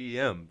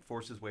 GM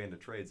forces his way into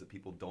trades that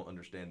people don't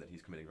understand that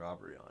he's committing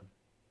robbery on.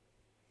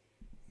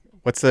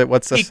 What's the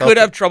He could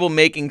have trouble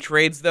making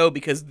trades though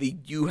because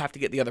you have to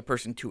get the other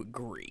person to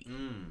agree.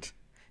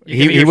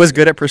 He was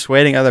good at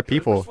persuading other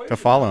people to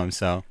follow him.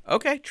 So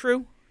okay,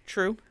 true.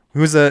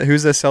 Who's the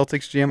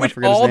Celtics GM? Which I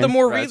forget his all name. the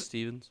more Brad reason.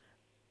 Stevens.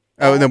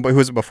 Oh no, but who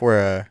was it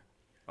before?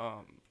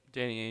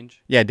 Danny Ainge.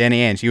 Yeah,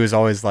 Danny Ainge. He was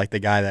always like the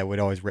guy that would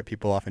always rip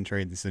people off in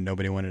trades, and so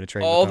nobody wanted to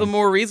trade. All with the him.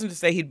 more reason to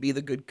say he'd be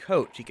the good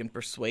coach. He can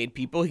persuade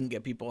people. He can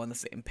get people on the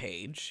same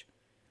page.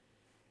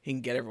 He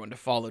can get everyone to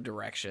follow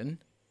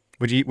direction.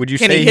 Would you Can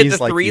say he hit he's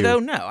the like three you? though?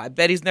 No, I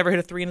bet he's never hit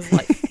a three in his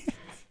life.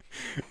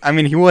 I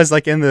mean, he was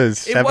like in the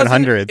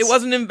 700s. It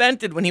wasn't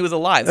invented when he was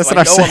alive. That's so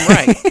what I I'm know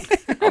saying.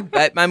 I'm right. I'll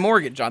bet my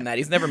mortgage on that.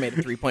 He's never made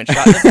a 3-point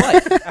shot in his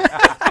life.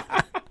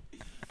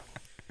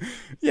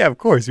 Yeah, of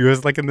course. He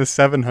was like in the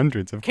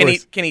 700s. Of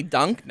course. Can he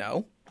dunk?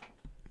 No.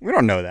 We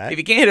don't know that. If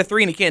he can't hit a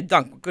three and he can't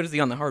dunk, what good is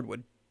he on the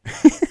hardwood?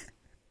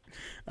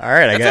 All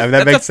right, that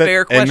that's makes a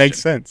fair sense. It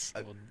makes question. sense.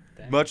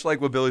 Much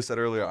like what Billy said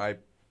earlier, I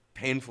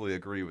painfully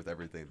agree with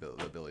everything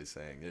that Billy's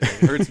saying. It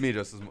hurts me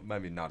just as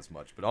maybe not as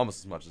much, but almost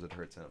as much as it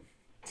hurts him.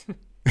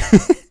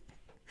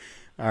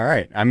 All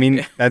right. I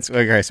mean, that's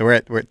okay. So we're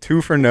at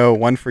 2 for no,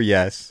 1 for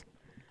yes.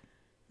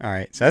 All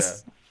right. So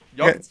that's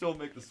Y'all can still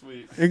make the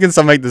sweep. you can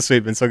still make the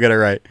sweep and still get it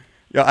right.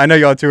 I know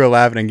y'all two are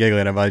laughing and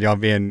giggling about y'all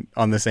being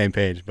on the same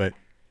page, but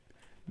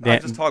I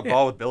just talk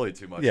ball with Billy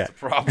too much. Yeah. It's a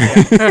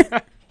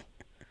problem.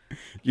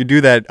 you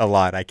do that a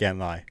lot. I can't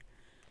lie.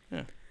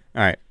 Yeah.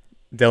 All right,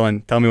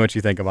 Dylan, tell me what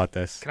you think about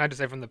this. Can I just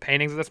say from the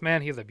paintings of this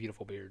man, he has a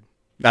beautiful beard.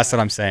 That's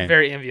what I'm saying.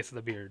 Very envious of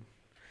the beard.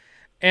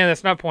 And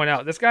let's not point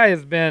out, this guy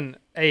has been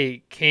a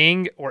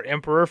king or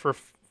emperor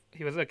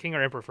he was a king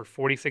or emperor for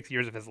 46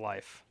 years of his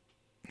life.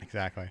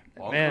 Exactly.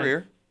 Long Man.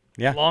 career.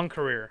 Yeah. Long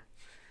career.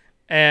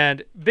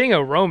 And being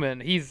a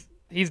Roman, he's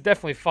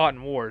definitely fought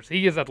in wars.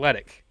 He is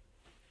athletic.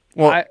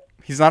 Well,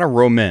 he's not a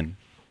Roman.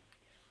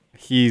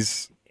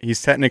 He's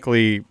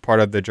technically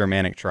part of the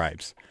Germanic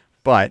tribes,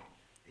 but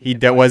he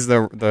was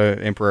the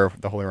emperor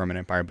of the Holy Roman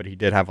Empire. But he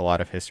did have a lot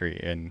of history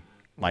in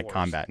like Wars.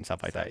 combat and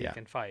stuff like that. He Yeah.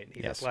 can fight.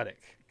 He's Yes.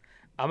 athletic.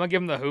 I'm gonna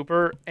give him the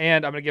hooper,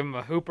 and I'm gonna give him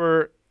a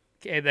hooper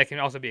that can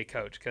also be a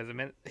coach because I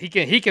mean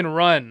he can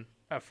run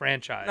a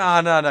franchise.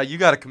 No. You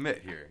got to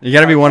commit here. You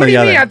got to be one What or do the you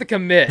mean other. you have to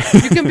commit?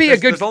 You can be a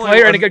good There's only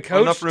player and a good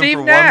coach. enough room Steve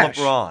for Nash.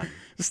 one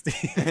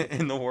LeBron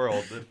in the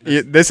world.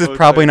 This is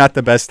probably not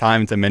the best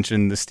time to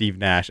mention the Steve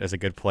Nash as a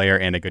good player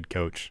and a good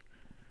coach.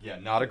 Yeah,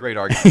 not a great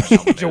argument.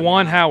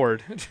 Jawan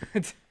Howard.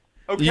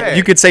 Okay.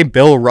 You could say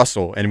Bill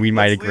Russell, and we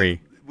might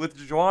agree. With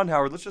Jawan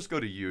Howard, let's just go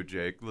to you,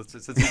 Jake.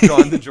 Since you've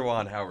gone the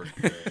Jawan Howard.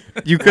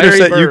 You could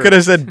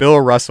have said Bill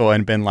Russell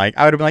and been like,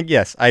 I would have been like,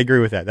 yes, I agree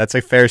with that. That's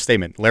a fair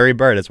statement. Larry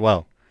Bird as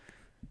well.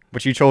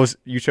 But you chose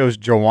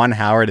Jawan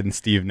Howard and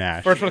Steve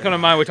Nash. First one to come to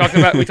mind. We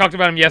talked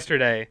about him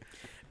yesterday.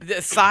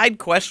 The side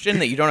question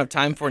that you don't have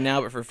time for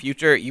now, but for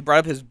future, you brought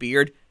up his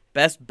beard.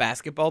 Best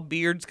basketball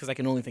beards, because I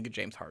can only think of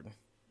James Harden.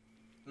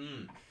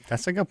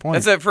 That's a good point.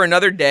 That's it for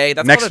another day.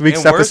 That's Next called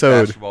week's And worst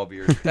episode. basketball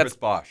beard, Chris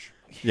Bosh.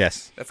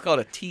 Yes. That's called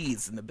a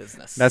tease in the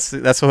business.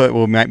 That's what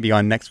might be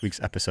on next week's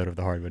episode of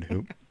the Hardwood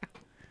Hoop.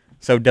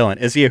 So, Dylan,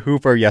 is he a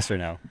hooper, yes or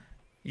no?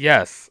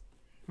 Yes.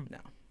 No.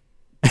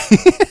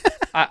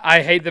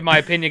 I hate that my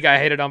opinion got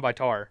hated on by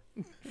Tar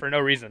for no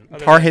reason.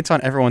 Tar hits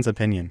on everyone's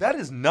opinion. That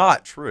is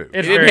not true.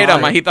 It's He didn't very hate on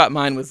true. mine. He thought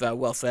mine was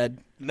well said.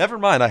 Never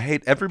mind. I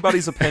hate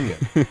everybody's opinion.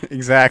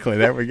 Exactly.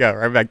 There we go.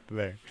 Right back to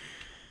there.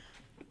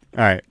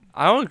 All right.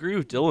 I don't agree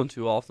with Dylan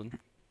too often.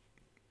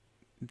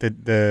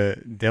 The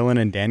Dylan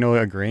and Daniel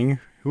agreeing?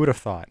 Who would have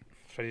thought?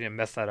 So you didn't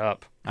mess that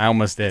up. I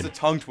almost It's did. a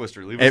tongue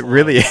twister. Leave us It alone.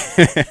 really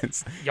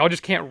is. Y'all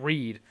just can't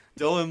read.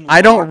 Dylan.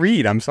 I don't Lark,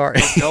 read. I'm sorry.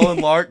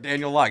 Dylan Lark,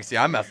 Daniel Locke. See,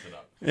 I messed it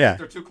up. Yeah.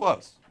 They're too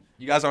close.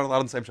 You guys aren't allowed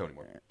on the same show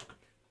anymore.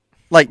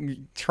 Like,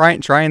 try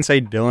and say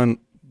Dylan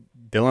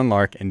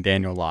Lark and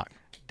Daniel Locke.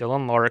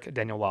 Dylan Lark,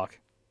 Daniel Locke.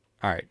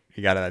 All right.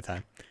 You got it that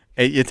time.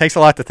 It takes a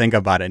lot to think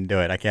about it and do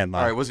it. I can't lie.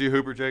 All right. Was he a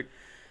hooper, Jake?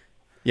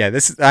 Yeah,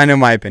 I know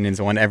my opinion's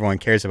the one everyone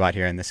cares about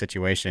here in this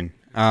situation.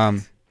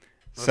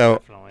 So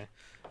Definitely.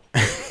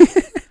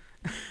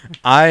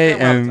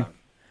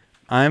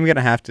 I'm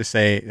gonna have to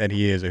say that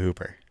he is a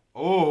hooper.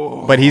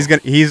 Oh. But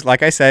he's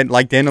like I said,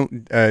 like Daniel.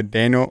 I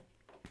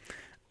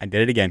did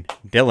it again.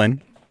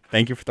 Dylan,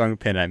 thank you for throwing a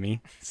pin at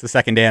me. It's the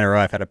second day in a row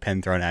I've had a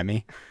pin thrown at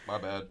me. My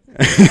bad.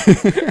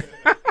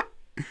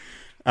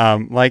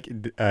 Like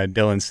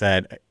Dylan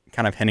said,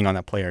 kind of hinting on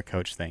that player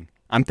coach thing.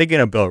 I'm thinking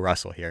of Bill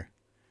Russell here.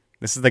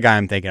 This is the guy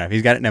I'm thinking of.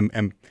 He's got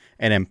an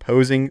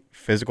imposing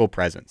physical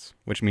presence,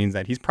 which means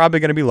that he's probably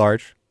going to be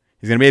large.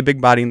 He's going to be a big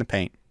body in the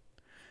paint.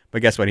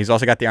 But guess what? He's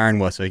also got the iron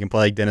will, so he can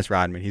play like Dennis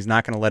Rodman. He's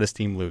not going to let his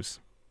team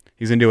lose.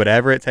 He's going to do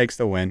whatever it takes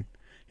to win.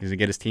 He's going to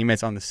get his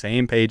teammates on the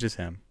same page as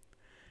him.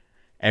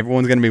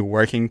 Everyone's going to be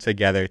working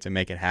together to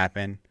make it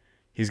happen.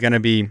 He's going to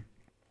be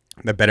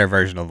the better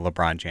version of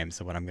LeBron James,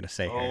 is what I'm going to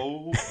say here.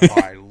 Oh,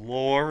 my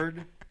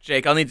Lord.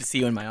 Jake, I'll need to see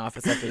you in my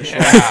office after the show.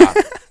 Yeah.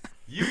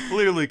 You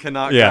clearly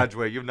cannot Yeah.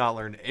 graduate. You've not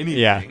learned anything.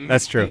 Yeah,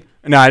 that's true.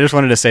 No, I just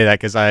wanted to say that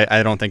because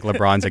I don't think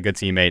LeBron's a good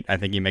teammate. I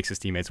think he makes his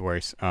teammates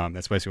worse.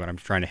 That's basically what I'm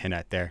trying to hint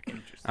at there.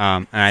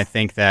 And I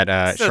think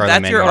that So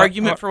Charlemagne. that's your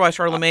argument for why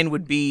Charlemagne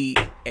would be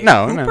a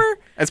No, hooper? no,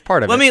 that's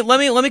part of Let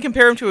it. me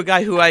compare him to a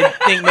guy who I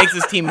think makes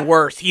his team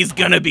worse. He's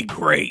gonna be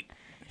great.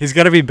 He's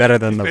gonna be better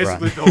than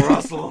Basically, LeBron. Bill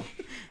Russell.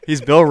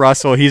 He's Bill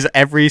Russell. He's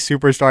every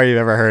superstar you've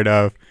ever heard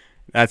of.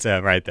 That's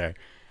it right there.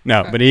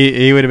 No, but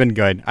he would have been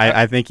good.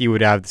 I think he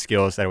would have the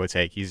skills that it would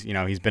take. He's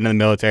been in the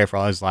military for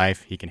all his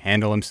life. He can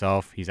handle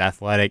himself. He's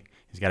athletic.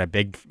 He's got a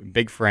big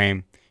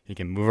frame. He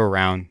can move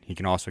around. He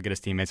can also get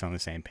his teammates on the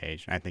same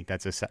page. And I think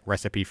that's a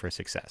recipe for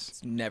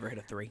success. Never hit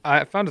a three.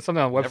 I found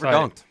something on the Never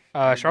website.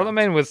 dunked.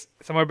 Charlemagne was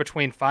somewhere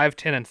between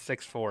 5'10" and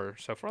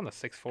 6'4". So if we're on the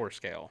 6'4"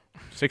 scale.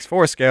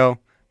 6'4" scale.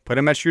 Put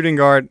him at shooting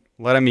guard.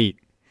 Let him eat.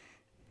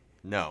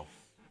 No.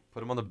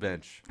 Put him on the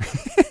bench.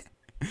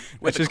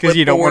 That's just because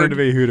you don't want him to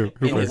be a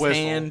hooper. In his whistle.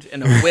 hand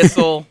and a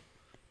whistle.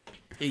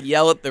 He'd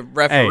yell at the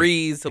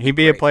referees. He'd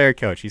be a player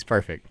coach. He's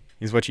perfect.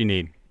 He's what you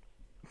need.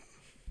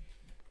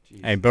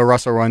 Jeez. Hey, Bill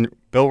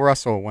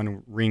Russell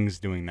won rings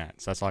doing that.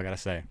 So that's all I gotta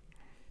say.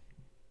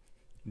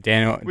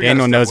 Daniel We gotta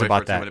step knows away about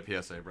for a that.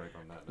 2-minute PSA break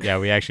on that. Yeah,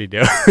 we actually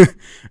do.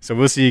 So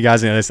we'll see you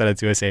guys on the other side of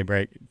the 2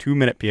 break.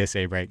 2-minute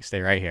PSA break.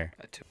 Stay right here.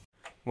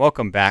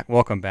 Welcome back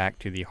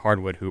to the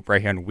Hardwood Hoop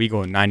right here on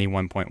Weagle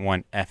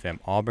 91.1 FM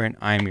Auburn.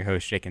 I am your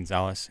host, Jake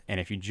Gonzalez, and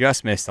if you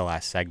just missed the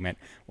last segment,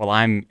 well,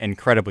 I'm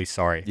incredibly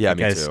sorry. Yeah,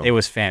 me because too. it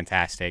was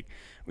fantastic.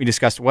 We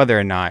discussed whether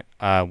or not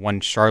one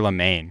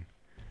Charlemagne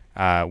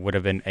would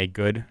have been a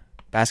good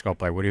basketball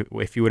player,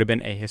 if he would have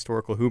been a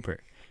historical hooper.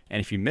 And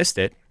if you missed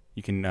it,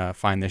 you can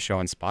find this show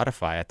on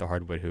Spotify at the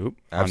Hardwood Hoop.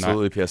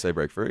 Absolutely PSA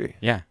break free.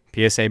 Yeah,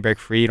 PSA break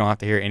free. You don't have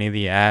to hear any of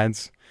the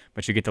ads,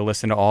 but you get to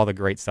listen to all the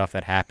great stuff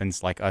that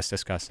happens, like us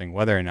discussing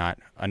whether or not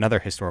another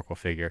historical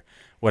figure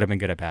would have been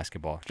good at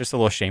basketball. Just a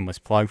little shameless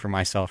plug for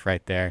myself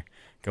right there.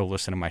 Go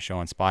listen to my show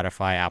on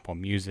Spotify, Apple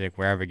Music,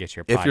 wherever it gets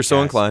your podcast. If you're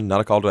so inclined,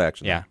 not a call to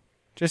action. Yeah.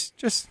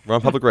 Just We're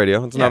on public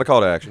radio. It's Yeah. not a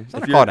call to action.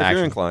 not If a call to if action.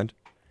 you're inclined.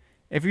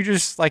 if you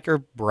just like are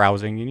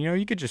browsing, and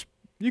you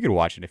could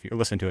watch it or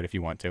listen to it if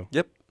you want to.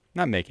 Yep.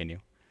 Not making you.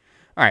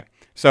 All right.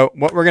 So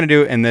what we're going to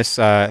do in this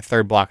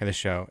third block of the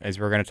show is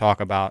we're going to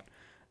talk about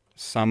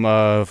some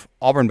of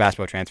Auburn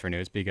basketball transfer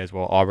news because,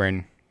 well,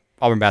 Auburn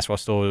basketball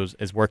still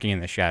is working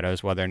in the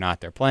shadows, whether or not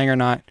they're playing or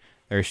not.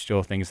 There's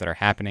still things that are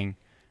happening.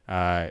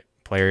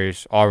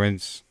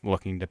 Auburn's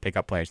looking to pick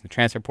up players in the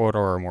transfer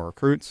portal or more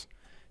recruits.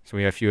 So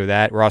we have a few of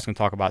that. We're also going to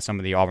talk about some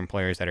of the Auburn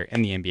players that are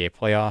in the NBA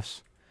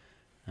playoffs.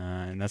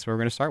 And that's what we're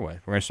going to start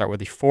with. We're going to start with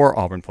the 4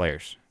 Auburn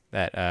players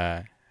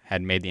that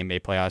had made the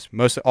NBA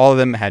playoffs. All of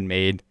them had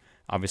made,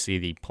 obviously,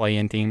 the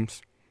play-in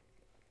teams.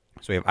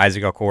 So we have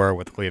Isaac Okoro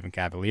with the Cleveland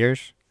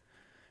Cavaliers,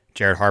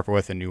 Jared Harper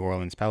with the New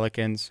Orleans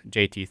Pelicans,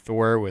 JT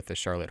Thor with the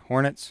Charlotte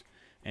Hornets,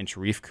 and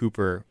Sharif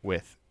Cooper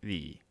with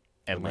the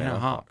Atlanta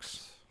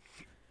Hawks.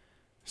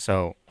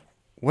 So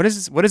what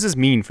does this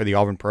mean for the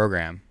Auburn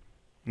program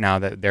now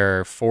that there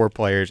are 4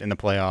 players in the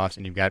playoffs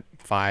and you've got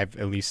 5,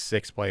 at least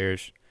 6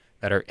 players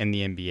that are in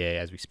the NBA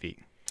as we speak?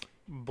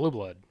 Blue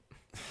blood.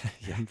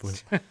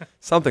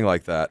 Something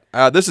like that.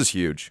 This is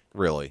huge,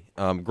 really.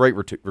 Great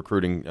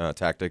recruiting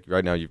tactic.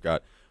 Right now you've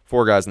got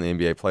 4 guys in the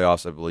NBA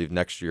playoffs. I believe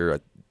next year,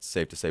 it's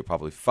safe to say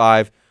probably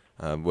 5,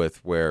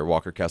 with where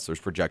Walker Kessler is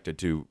projected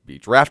to be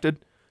drafted.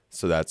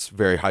 So that's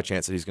very high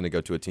chance that he's going to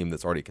go to a team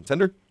that's already a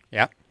contender.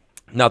 Yeah.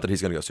 Not that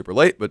he's going to go super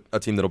late, but a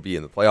team that'll be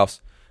in the playoffs.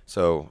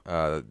 So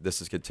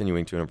this is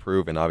continuing to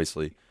improve, and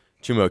obviously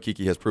Chuma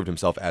Okeke has proved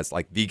himself as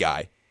like the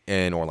guy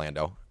in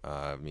Orlando.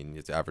 I mean,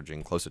 he's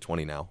averaging close to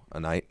 20 now a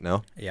night.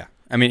 No. Yeah.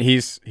 I mean,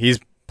 he's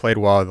played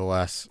well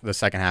the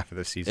second half of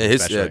the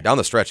season. Down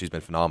the stretch, he's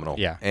been phenomenal.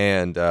 Yeah.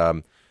 And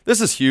this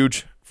is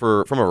huge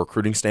from a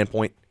recruiting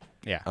standpoint.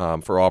 Yeah.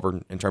 For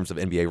Auburn in terms of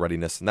NBA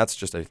readiness, and that's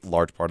just a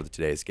large part of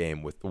today's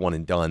game with the one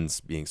and dones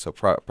being so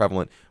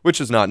prevalent,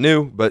 which is not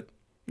new, but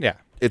yeah,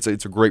 it's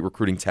a great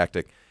recruiting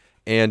tactic.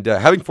 And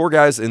having 4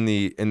 guys in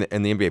the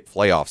NBA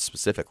playoffs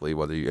specifically,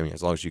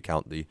 as long as you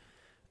count the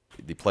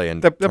play-in,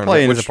 the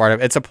play-in is a part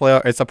of it's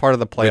a part of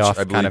the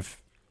playoff kind of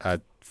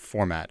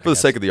format. For the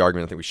sake of the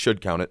argument, I think we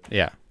should count it.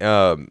 Yeah.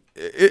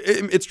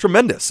 It's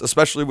tremendous,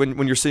 especially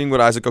when you're seeing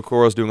what Isaac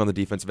Okoro is doing on the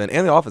defensive end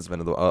and the offensive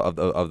end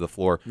of the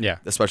floor. Yeah.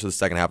 Especially the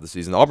second half of the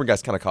season. The Auburn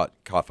guys kind of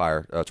caught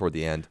fire toward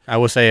the end. I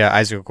will say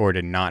Isaac Okoro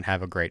did not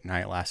have a great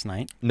night last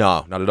night.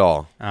 No, not at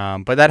all.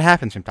 But that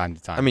happens from time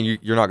to time. I mean,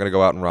 you're not going to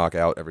go out and rock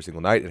out every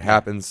single night. It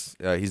happens.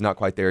 He's not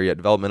quite there yet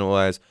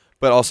developmental-wise.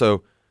 But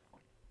also,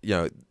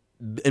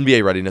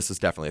 NBA readiness is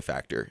definitely a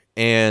factor.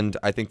 And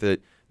I think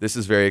that this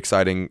is very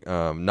exciting,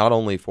 not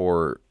only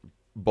for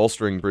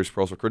bolstering Bruce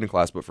Pearl's recruiting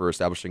class, but for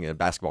establishing a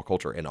basketball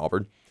culture in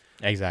Auburn.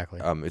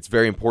 Exactly. It's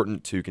very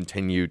important to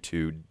continue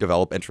to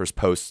develop interest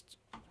post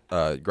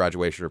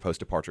graduation or post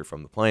departure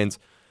from the Plains.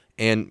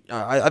 And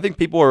I think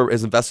people are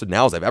as invested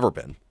now as they've ever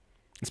been.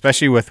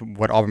 Especially with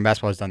what Auburn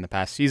basketball has done the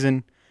past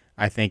season.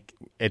 I think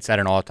it's at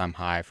an all-time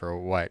high for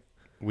what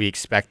we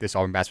expect this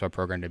Auburn basketball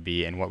program to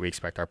be and what we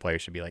expect our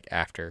players to be like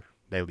after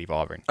they leave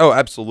Auburn. Oh,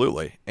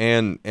 absolutely.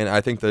 And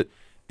I think that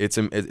it's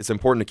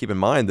important to keep in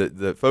mind that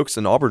the folks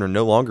in Auburn are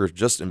no longer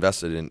just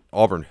invested in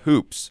Auburn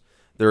hoops.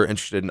 They're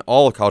interested in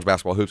all of college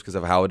basketball hoops because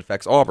of how it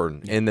affects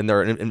Auburn. Yeah. And then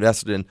they're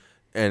invested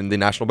in the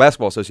National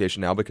Basketball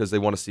Association now because they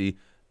want to see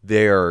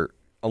their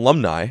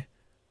alumni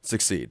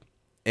succeed.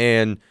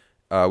 And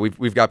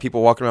we've got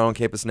people walking around on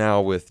campus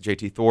now with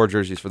JT Thor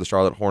jerseys for the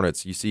Charlotte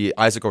Hornets. You see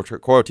Isaac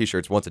Okoro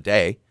t-shirts once a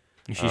day.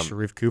 You see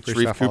Sharif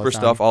Cooper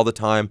stuff all the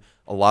time.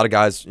 A lot of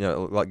guys,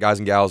 guys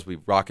and gals, we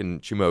rocking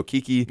Chuma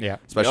Okeke,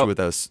 especially with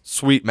those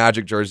sweet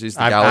Magic jerseys,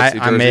 the Galaxy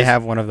jerseys. I may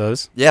have one of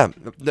those. Yeah,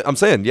 I'm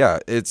saying,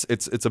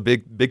 it's a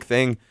big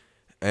thing,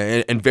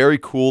 and very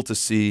cool to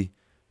see.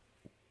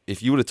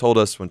 If you would have told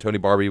us when Tony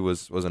Barbie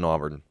was in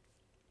Auburn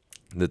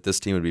that this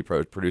team would be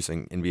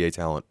producing NBA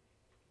talent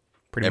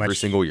every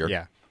single year.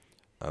 Yeah.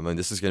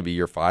 This is going to be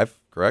year 5,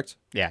 correct?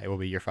 Yeah, it will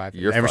be year 5.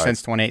 Year Ever 5.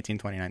 since 2018,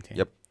 2019.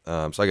 Yep.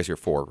 So I guess year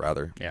 4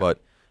 rather. Yeah.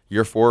 But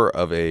year 4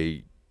 of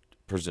a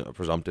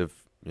presumptive,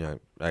 I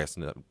guess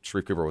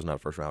Sharif Cooper was not a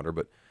first rounder,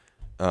 but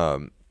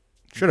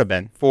should have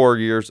been 4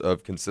 years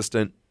of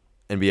consistent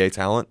NBA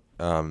talent.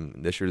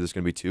 This year there's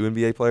going to be 2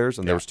 NBA players,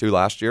 and there was 2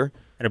 last year.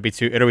 It'll be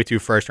 2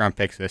 first round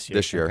picks this year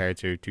This year. compared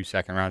to 2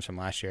 second rounds from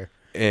last year.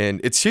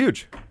 And it's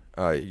huge.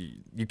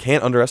 You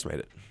can't underestimate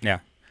it. Yeah.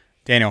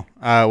 Daniel,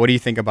 what do you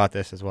think about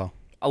this as well?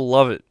 I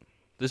love it.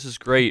 This is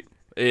great.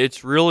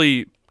 It's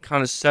really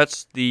kind of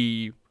sets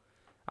the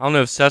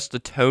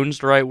tone's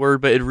the right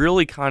word, but it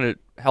really kind of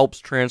helps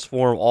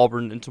transform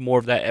Auburn into more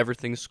of that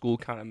everything school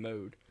kind of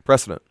mode.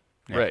 Precedent.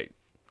 Yeah.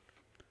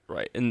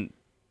 Right. And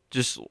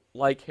just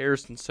like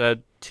Harrison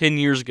said, 10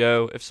 years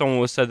ago, if someone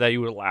would have said that,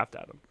 you would have laughed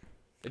at them.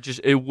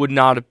 It would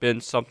not have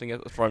been something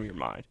at the front of your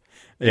mind.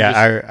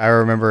 I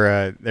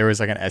remember there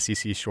was like an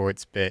SEC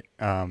Shorts bit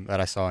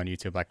that I saw on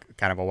YouTube like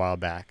kind of a while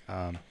back,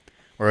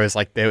 where it was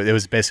like it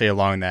was basically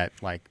along that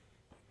like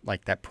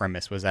that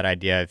premise was that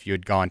idea if you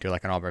had gone to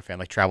like an Auburn fan,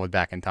 like traveled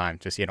back in time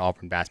to see an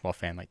Auburn basketball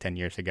fan like 10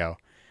 years ago,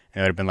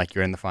 and it would have been like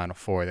you're in the Final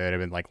Four, they would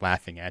have been like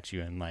laughing at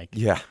you and like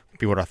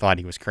people would have thought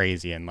he was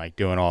crazy and like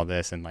doing all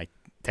this and like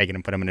taking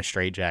him, put him in a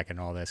straitjacket and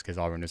all this because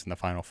Auburn was in the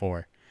Final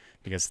Four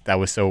because that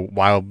was so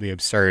wildly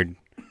absurd.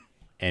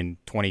 In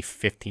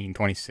 2015,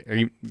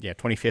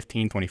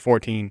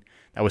 2014,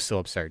 that was still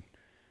absurd.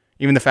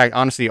 Even the fact,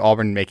 honestly,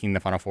 Auburn making the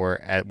Final Four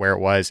at where it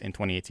was in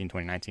 2018,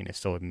 2019 is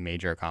still a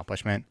major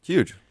accomplishment.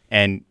 Huge.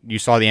 And you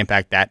saw the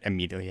impact that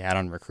immediately had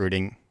on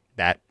recruiting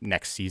that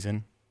next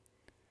season.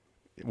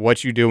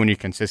 What you do when you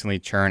consistently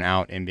churn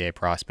out NBA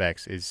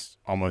prospects is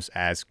almost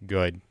as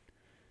good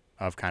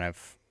of kind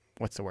of,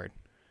 what's the word?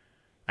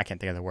 I can't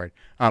think of the word.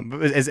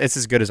 But it's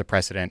as good as a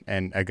precedent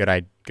and a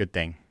good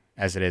thing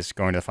as it is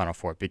going to the Final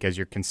Four, because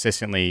you're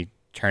consistently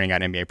turning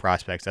out NBA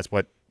prospects. That's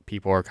what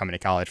people are coming to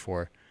college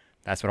for.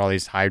 That's what all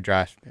these high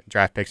draft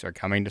picks are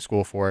coming to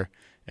school for,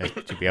 is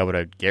to be able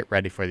to get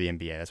ready for the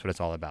NBA. That's what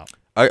it's all about.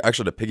 I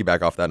actually, to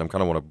piggyback off that, I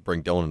kind of want to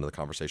bring Dylan into the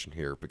conversation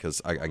here,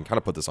 because I can kind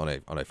of put this on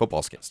a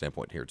football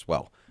standpoint here as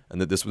well, and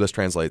that this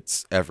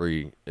translates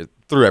through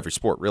every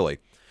sport really.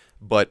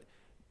 But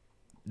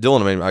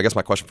Dylan, I mean, I guess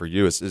my question for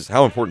you is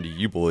how important do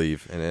you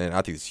believe, and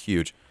I think it's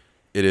huge,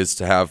 it is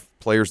to have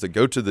players that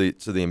go to the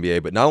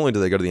NBA, but not only do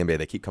they go to the NBA,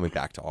 they keep coming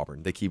back to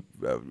Auburn. They keep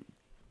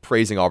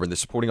praising Auburn. They're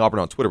supporting Auburn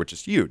on Twitter, which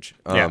is huge.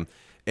 And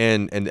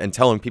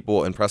telling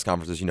people in press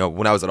conferences,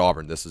 when I was at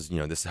Auburn, this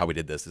is how we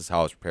did this. This is how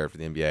I was prepared for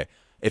the NBA.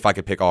 If I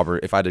could pick Auburn,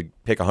 if I had to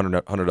pick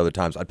 100 other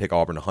times, I'd pick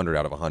Auburn 100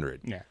 out of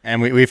 100. Yeah,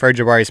 and we've heard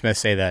Jabari Smith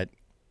say that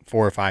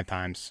 4 or 5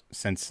 times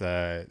since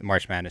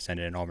March Madness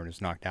ended and Auburn was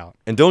knocked out.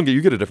 And Dylan,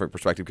 you get a different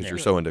perspective because you're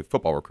so into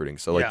football recruiting.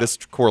 So this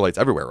correlates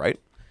everywhere, right?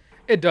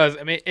 It does.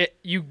 I mean,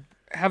 you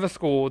have a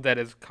school that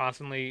is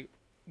constantly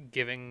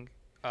giving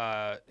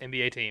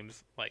NBA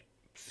teams like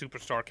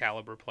superstar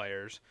caliber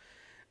players,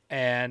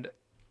 and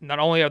not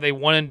only are they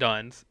one and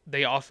dones,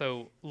 they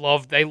also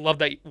love that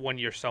 1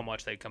 year so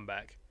much they come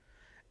back.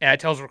 And it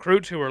tells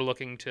recruits who are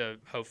looking to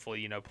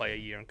hopefully play a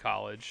year in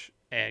college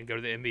and go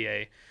to the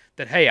NBA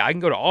that, hey, I can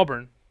go to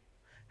Auburn,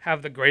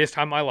 have the greatest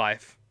time of my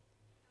life,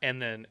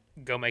 and then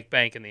go make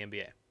bank in the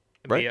NBA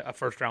and be a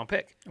first-round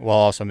pick. While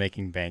also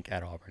making bank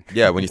at Auburn.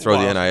 Yeah, when you throw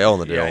the NIL in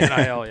the deal.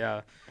 Yeah, NIL,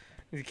 yeah.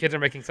 These kids are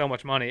making so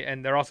much money,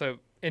 and they're also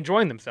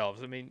enjoying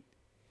themselves. I mean,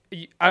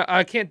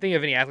 I can't think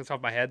of any athletes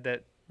off my head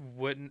that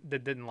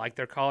didn't like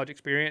their college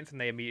experience,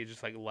 and they immediately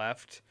just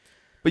left.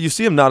 But you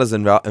see him not as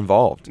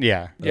involved.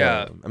 Yeah.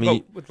 Yeah. I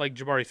mean, but with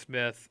Jabari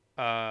Smith,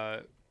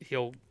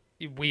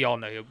 we all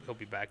know he'll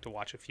be back to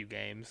watch a few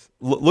games.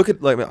 Look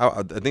at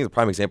I think the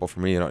prime example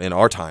for me in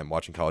our time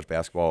watching college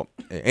basketball,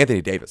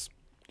 Anthony Davis.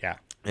 Yeah.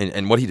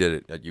 And what he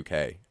did at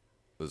UK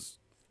was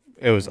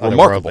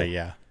remarkable.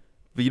 Yeah.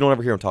 But you don't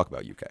ever hear him talk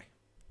about UK.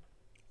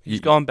 He's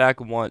gone back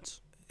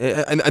once.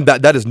 And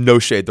that is no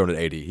shade thrown at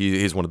AD.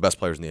 He's one of the best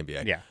players in the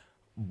NBA. Yeah.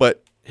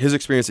 But his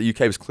experience at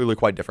UK was clearly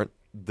quite different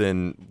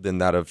than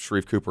that of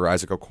Sharif Cooper,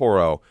 Isaac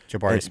Okoro,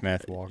 Jabari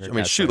Smith, Walker. I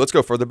mean, let's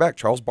go further back.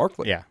 Charles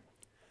Barkley. Yeah.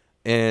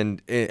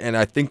 And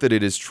I think that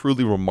it is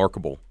truly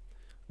remarkable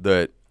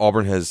that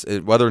Auburn has,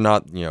 whether or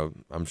not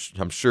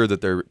I'm sure that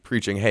they're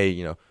preaching,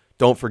 hey,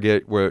 don't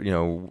forget where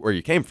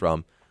you came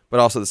from, but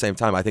also at the same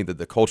time, I think that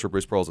the culture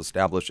Bruce Pearl has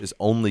established is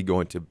only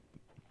going to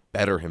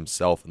better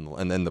himself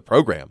and then the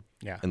program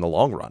in the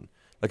long run,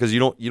 because you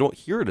don't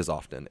hear it as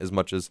often as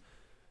much as.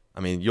 I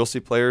mean, you'll see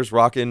players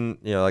rocking,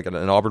 like an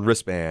Auburn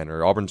wristband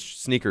or Auburn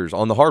sneakers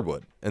on the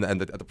hardwood and at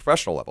the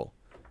professional level,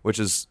 which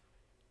is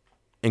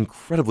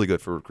incredibly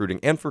good for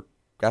recruiting and for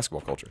basketball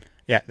culture.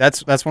 Yeah,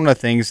 that's one of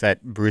the things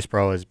that Bruce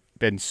Pearl has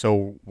been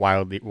so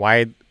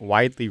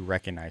widely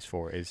recognized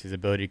for, is his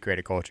ability to create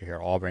a culture here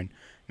at Auburn,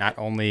 not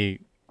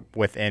only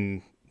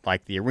within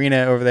the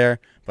arena over there,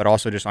 but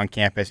also just on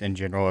campus in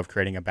general, of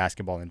creating a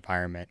basketball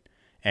environment.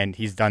 And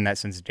he's done that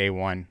since day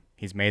one.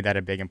 He's made that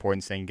a big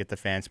important thing. Get the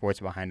fan support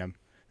behind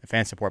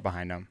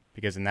him,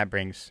 because then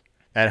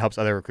that helps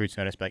other recruits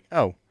notice, like,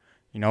 oh,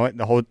 you know what,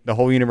 the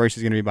whole university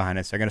is going to be behind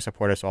us. They're going to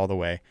support us all the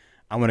way.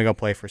 I'm going to go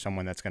play for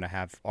someone that's going to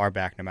have our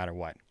back no matter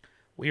what.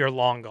 We are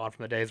long gone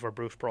from the days where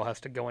Bruce Pearl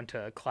has to go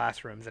into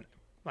classrooms and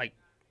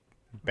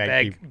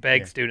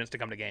beg students to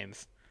come to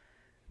games.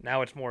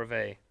 Now it's more of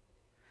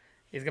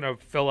he's going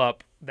to fill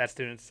up that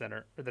student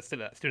center or the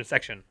student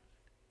section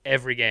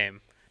every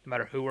game, no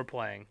matter who we're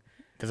playing.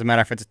 Doesn't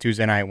matter if it's a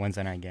Tuesday night,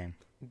 Wednesday night game.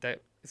 It's going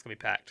to be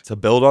packed. To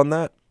build on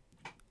that,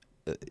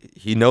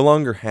 he no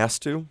longer has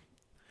to.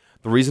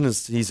 The reason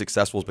he's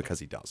successful is because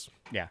he does.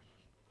 Yeah.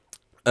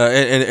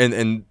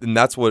 And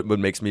that's what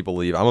makes me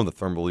believe. I'm of the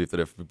firm belief that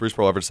if Bruce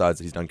Pearl ever decides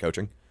that he's done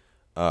coaching,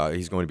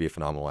 he's going to be a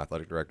phenomenal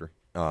athletic director.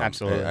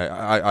 Absolutely.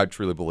 I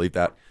truly believe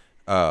that.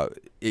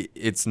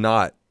 It's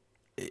not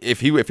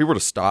if he were to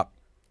stop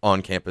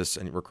on campus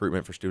and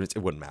recruitment for students, it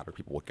wouldn't matter.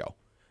 People would go.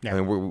 Yeah.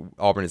 I mean,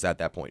 Auburn is at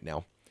that point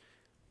now.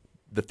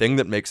 The thing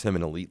that makes him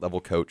an elite level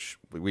coach,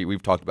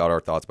 we've talked about our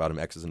thoughts about him,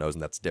 X's and O's,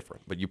 and that's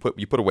different. But you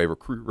put away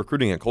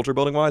recruiting and culture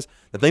building wise,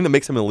 the thing that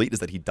makes him an elite is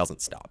that he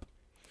doesn't stop.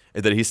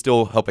 That he's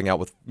still helping out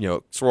with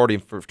sorority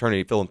and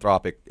fraternity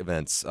philanthropic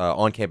events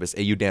on campus,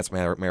 AU Dance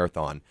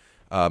Marathon,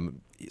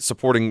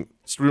 supporting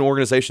student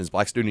organizations,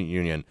 Black Student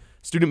Union,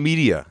 student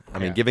media. I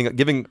mean,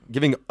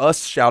 giving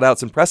us shout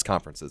outs and press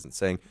conferences and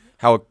saying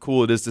how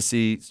cool it is to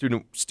see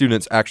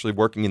students actually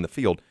working in the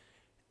field.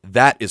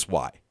 That is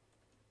why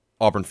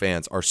Auburn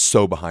fans are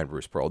so behind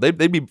Bruce Pearl. They'd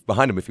be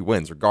behind him if he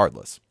wins,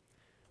 regardless.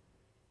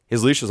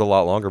 His leash is a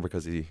lot longer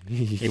because he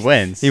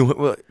wins.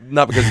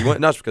 Not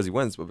because he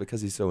wins, but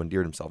because he's so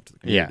endeared himself to the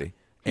community.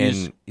 Yeah.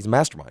 And he's a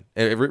mastermind.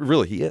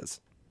 Really, he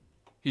is.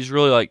 He's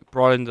really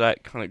brought into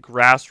that kind of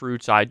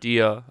grassroots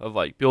idea of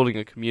building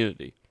a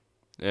community,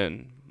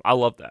 and I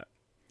love that.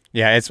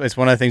 Yeah, it's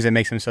one of the things that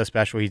makes him so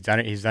special. He's done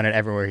it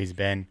everywhere he's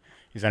been.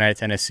 He's done it at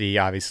Tennessee,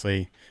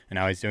 obviously, and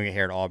now he's doing it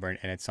here at Auburn,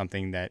 and it's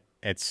something that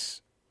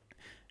it's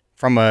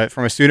from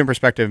a student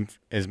perspective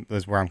is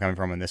where I'm coming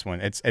from on this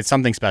one. It's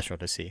something special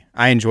to see.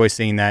 I enjoy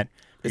seeing that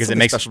because it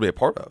makes special to be a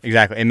part of.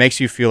 Exactly. It makes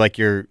you feel like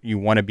you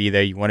want to be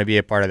there, you want to be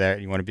a part of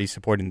that, you want to be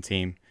supporting the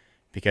team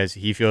because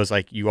he feels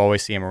like you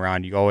always see him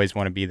around, you always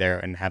want to be there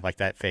and have like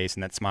that face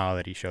and that smile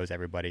that he shows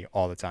everybody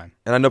all the time.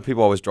 And I know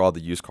people always draw the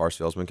used car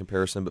salesman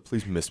comparison, but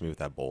please miss me with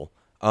that bowl.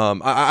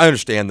 I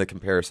understand the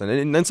comparison,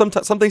 and then some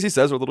things he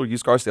says are a little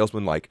used car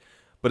salesman like,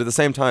 but at the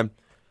same time,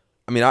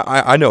 I mean,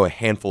 I know a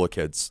handful of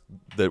kids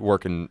that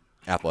work in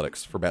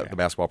athletics for the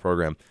basketball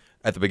program.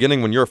 At the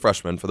beginning, when you're a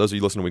freshman, for those of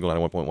you listening to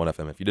Weagle 91.1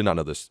 FM, if you did not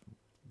know this,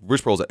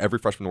 Bruce Pearl's at every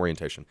freshman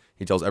orientation.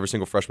 He tells every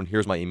single freshman,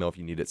 here's my email. If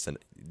you need it, send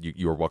it.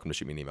 You are welcome to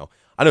shoot me an email.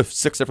 I know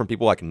 6 different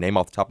people I can name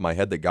off the top of my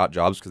head that got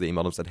jobs because they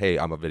emailed him and said, hey,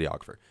 I'm a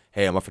videographer.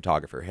 Hey, I'm a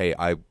photographer. Hey,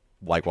 I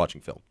like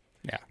watching film.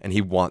 Yeah. And he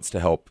wants to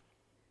help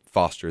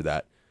foster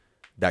that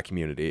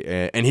community,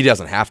 and he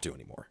doesn't have to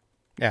anymore.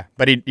 Yeah,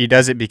 but he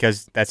does it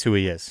because that's who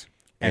he is,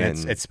 and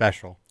it's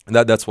special. And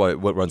that's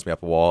what runs me up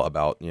the wall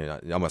about, I'm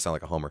going to sound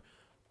like a homer.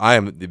 I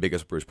am the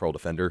biggest Bruce Pearl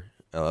defender.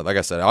 Like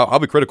I said, I'll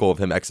be critical of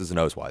him X's and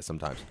O's wise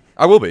sometimes.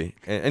 I will be.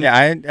 And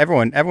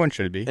everyone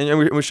should be.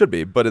 And we should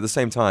be. But at the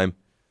same time,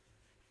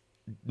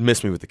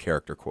 miss me with the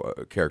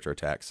character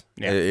attacks.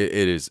 Yeah.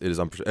 It is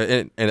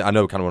and I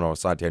know kind of went on a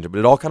side tangent, but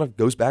it all kind of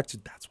goes back to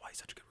that's why he's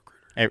such a good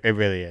recruiter. It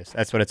really is.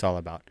 That's what it's all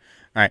about.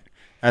 All right.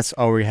 That's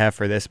all we have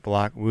for this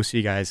block. We'll see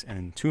you guys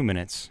in 2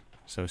 minutes.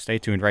 So stay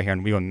tuned right here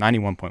on Weagle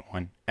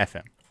 91.1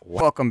 FM.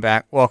 Welcome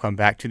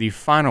back to the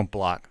final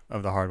block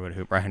of the Hardwood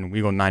Hoop right here on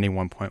Weagle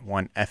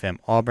 91.1 FM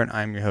Auburn.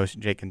 I'm your host,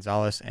 Jake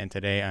Gonzalez, and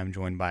today I'm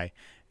joined by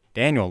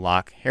Daniel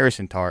Locke,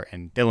 Harrison Tarr,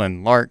 and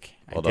Dylan Lark.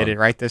 I did it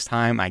right this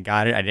time. I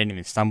got it. I didn't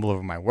even stumble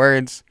over my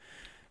words.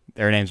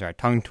 Their names are a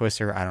tongue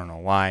twister. I don't know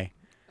why.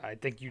 I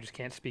think you just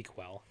can't speak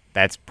well.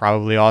 That's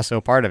probably also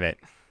part of it,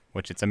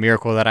 which it's a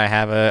miracle that I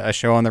have a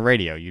show on the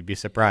radio. You'd be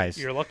surprised.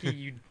 You're lucky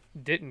you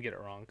didn't get it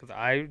wrong because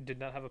I did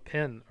not have a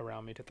pin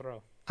around me to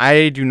throw.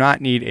 I do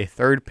not need a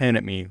third pin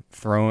at me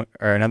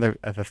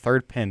a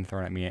third pin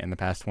thrown at me in the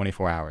past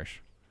 24 hours.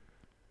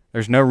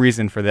 There's no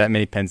reason for that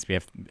many pins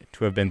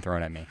to have been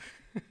thrown at me.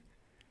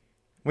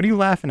 What are you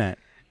laughing at?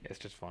 It's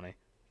just funny.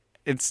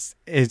 It's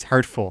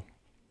hurtful.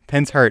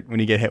 Pins hurt when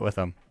you get hit with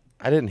them.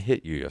 I didn't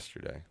hit you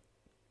yesterday.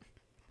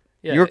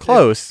 Yeah, you were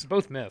close.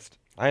 Both missed.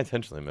 I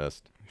intentionally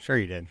missed. Sure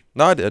you did.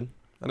 No, I did.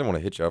 I didn't want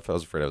to hit you. I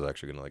was afraid I was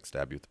actually going to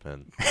stab you with the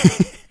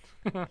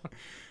pin.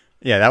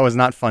 Yeah, that was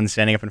not fun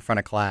standing up in front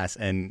of class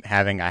and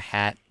having a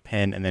hat,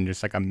 pin, and then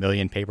just like a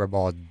million paper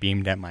balls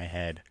beamed at my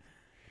head.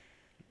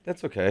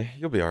 That's okay.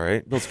 You'll be all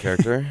right. Builds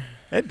character.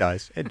 It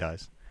does.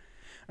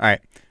 All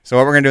right. So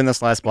what we're going to do in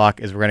this last block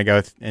is we're going to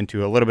go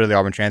into a little bit of the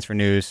Auburn transfer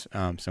news,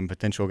 some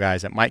potential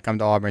guys that might come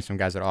to Auburn, some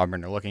guys that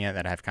Auburn are looking at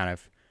that have kind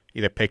of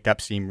either picked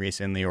up steam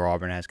recently or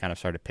Auburn has kind of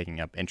started picking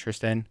up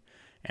interest in.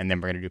 And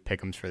then we're going to do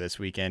pick'ems for this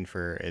weekend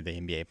for the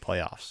NBA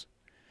playoffs.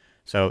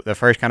 So the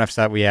first kind of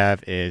stuff we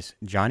have is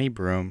Johnny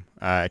Broome,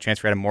 a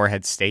transfer out of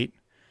Morehead State.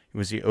 He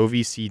was the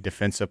OVC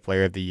Defensive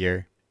Player of the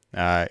Year.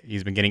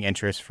 He's been getting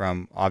interest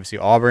from obviously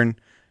Auburn,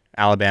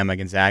 Alabama,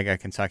 Gonzaga,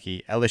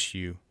 Kentucky,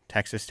 LSU,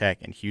 Texas Tech,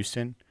 and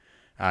Houston.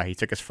 He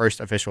took his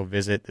first official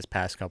visit this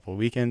past couple of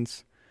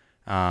weekends,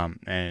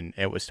 and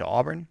it was to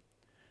Auburn.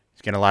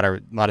 He's getting a lot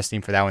of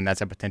steam for that one.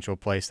 That's a potential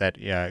place that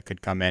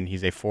could come in.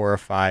 He's a 4 or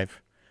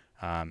 5.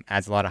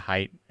 Adds a lot of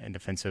height and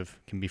defensive,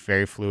 can be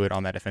very fluid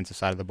on that defensive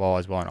side of the ball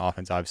as well. On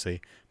offense, obviously,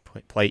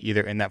 play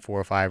either in that 4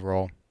 or 5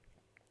 role,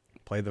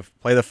 play the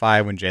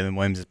 5 when Jalen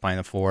Williams is playing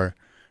the 4,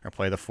 or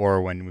play the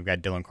 4 when we've got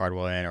Dylan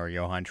Cardwell in or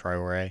Johan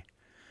Traore.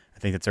 I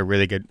think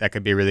that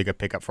could be a really good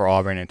pickup for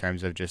Auburn in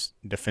terms of just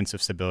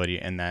defensive stability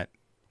in that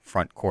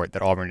front court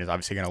that Auburn is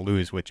obviously going to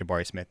lose with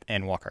Jabari Smith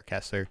and Walker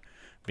Kessler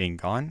being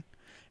gone.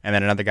 And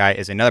then another guy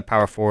is another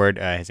power forward.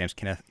 His name's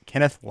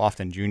Kenneth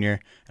Lofton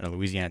Jr. out of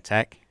Louisiana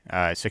Tech.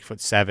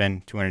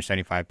 6'7",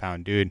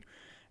 275-pound dude.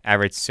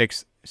 Averaged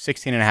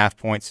 16.5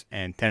 points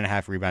and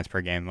 10.5 rebounds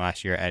per game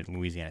last year at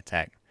Louisiana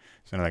Tech.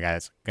 So another guy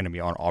that's going to be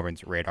on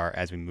Auburn's radar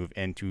as we move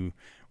into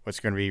what's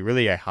going to be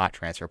really a hot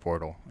transfer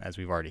portal, as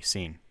we've already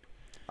seen.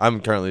 I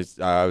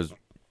was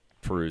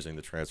perusing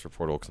the transfer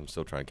portal because I'm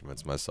still trying to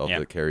convince myself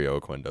that Kerry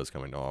Oquindo's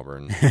coming to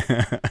Auburn.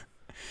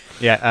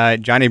 Yeah,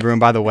 Johnny Broome,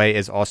 by the way,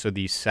 is also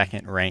the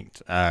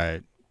second-ranked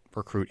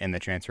recruit in the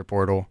transfer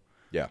portal.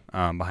 Yeah.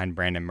 Behind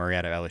Brandon Murray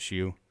out of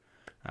LSU.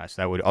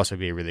 So that would also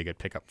be a really good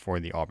pickup for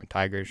the Auburn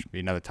Tigers. Be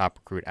another top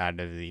recruit out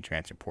of the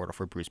transfer portal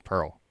for Bruce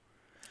Pearl.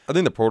 I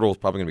think the portal is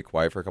probably going to be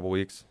quiet for a couple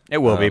weeks. It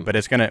will be, but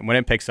when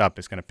it picks up,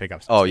 it's going to pick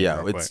up.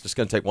 It's just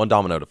going to take one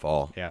domino to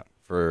fall. Yeah.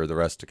 For the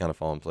rest to kind of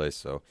fall in place.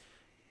 So,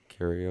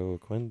 Kerry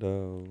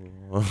Oquindo.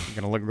 Going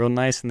to look real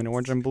nice in the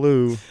orange and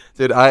blue.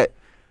 Dude, I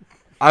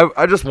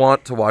just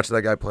want to watch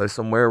that guy play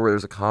somewhere where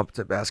there's a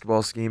competent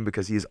basketball scheme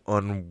because he's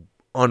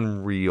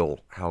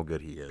unreal how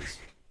good he is.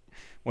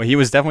 Well, he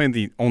was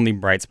definitely the only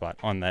bright spot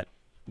on that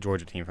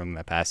Georgia team from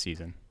that past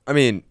season. I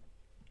mean,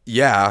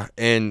 yeah,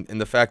 and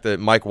the fact that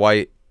Mike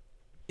White,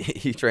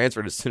 he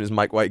transferred as soon as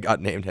Mike White got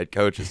named head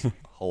coach is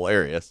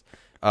hilarious.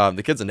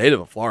 The kid's a native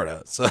of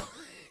Florida, so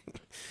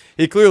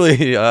he clearly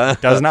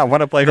Does not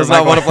want to play for does Mike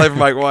not want to White. play for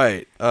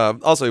Mike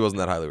White. Also, he wasn't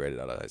that highly rated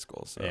out of high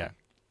school, so Yeah.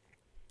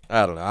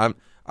 I don't know.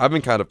 I've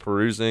been kind of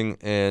perusing,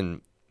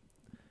 and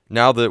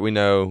now that we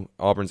know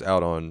Auburn's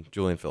out on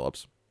Julian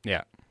Phillips,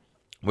 Yeah.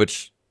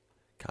 which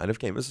kind of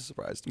came as a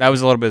surprise to me. That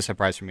was a little bit of a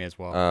surprise for me as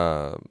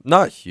well.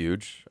 Not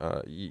huge.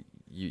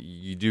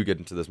 You do get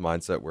into this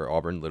mindset where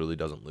Auburn literally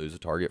doesn't lose a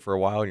target for a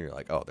while, and you're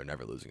like, oh, they're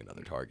never losing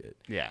another target.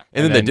 Yeah.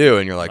 And then they do,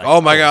 and you're like, oh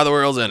my God, the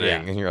world's ending.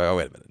 Yeah. And you're like, oh,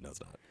 wait a minute, no, it's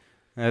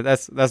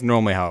not. That's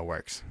normally how it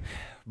works.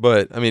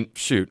 But, I mean,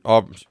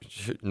 Auburn,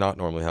 not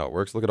normally how it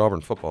works. Look at Auburn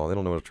football. They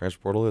don't know what a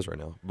transfer portal is right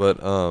now. But,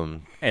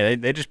 Hey,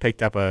 they just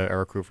picked up a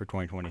recruit for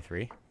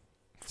 2023.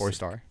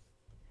 4-star.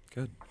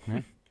 good.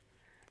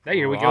 That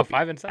year we go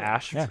 5-7.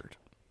 Ashford.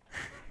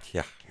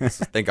 Yeah.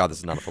 Thank God this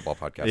is not a football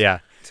podcast. Yeah.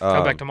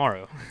 Come back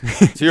tomorrow.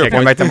 To your Yeah, come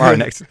point, back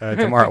tomorrow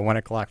tomorrow at 1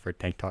 o'clock for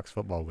Tank Talks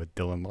Football with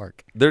Dylan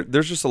Lark.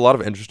 there's just a lot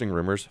of interesting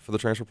rumors for the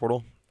transfer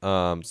portal.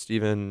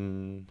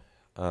 Steven,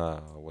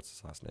 what's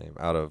his last name?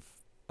 Out of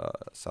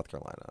South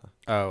Carolina.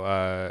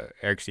 Oh,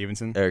 Eric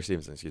Stevenson. Eric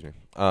Stevenson, excuse me.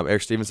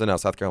 Eric Stevenson out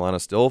of South Carolina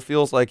still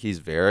feels like he's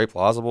very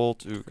plausible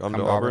to come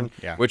to Auburn,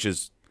 Yeah. which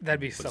is That'd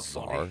be so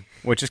bizarre. funny.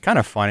 Which is kind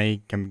of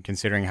funny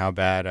considering how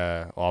bad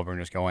Auburn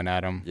is going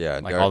at him. Yeah,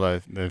 like Derek- all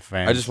the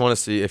fans. I just want to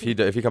see if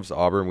he comes to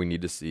Auburn, we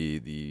need to see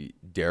the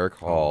Derek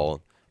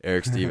Hall,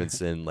 Eric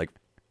Stevenson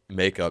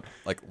makeup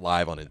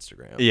live on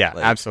Instagram. Yeah,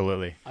 Like,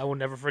 absolutely. I will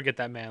never forget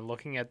that man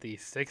looking at the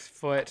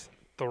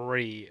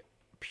 6'3",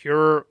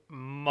 pure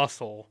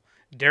muscle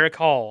Derek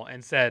Hall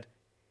and said,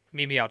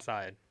 "Meet me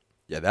outside."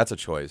 Yeah, that's a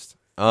choice.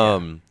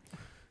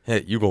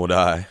 Hey, you gonna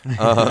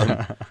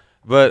die.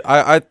 But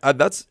I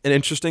that's an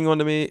interesting one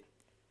to me.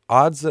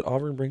 Odds that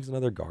Auburn brings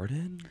another guard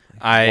in?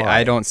 Why?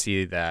 I don't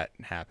see that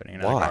happening.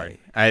 Another Why?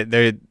 guard.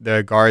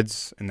 The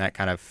guards and that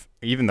kind of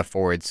even the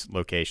forwards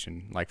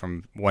location, like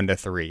from 1 to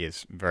 3,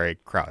 is very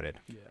crowded.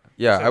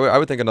 Yeah, So- I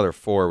would think another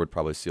 4 would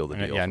probably seal the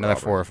deal. Yeah, for another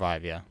Auburn. 4 or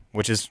 5. Yeah,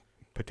 which is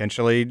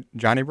potentially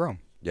Johnny Brome.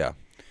 Yeah.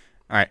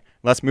 All right,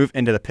 let's move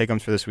into the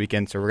pick'ems for this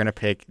weekend. So we're gonna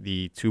pick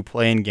the 2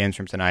 playing games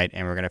from tonight,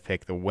 and we're gonna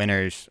pick the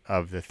winners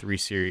of the three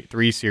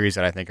series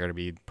that I think are gonna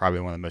be probably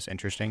one of the most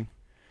interesting.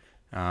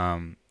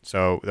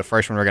 So the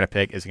first one we're gonna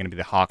pick is gonna be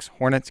the Hawks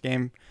Hornets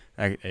game.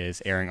 That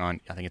is airing on,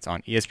 I think it's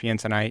on ESPN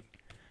tonight.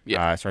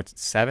 Yeah. It starts at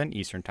 7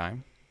 Eastern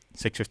time,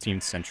 6:15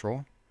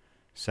 Central.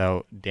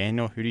 So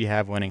Daniel, who do you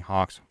have winning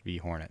Hawks v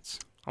Hornets?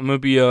 I'm gonna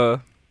be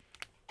a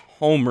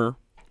homer.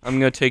 I'm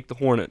gonna take the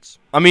Hornets.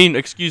 I mean,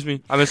 excuse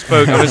me. I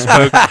misspoke.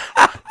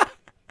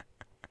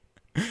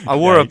 I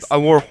wore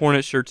a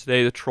Hornet shirt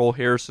today, the Troll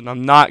Harrison.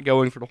 I'm not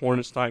going for the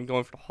Hornets tonight. I'm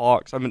going for the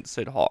Hawks. I meant to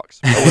say the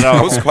Hawks.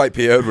 I was quite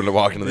PO'd when I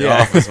walked into the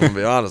office, I'm going to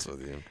be honest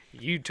with you.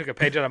 You took a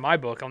page out of my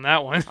book on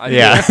that one.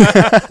 Yeah.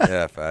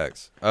 Yeah,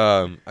 facts.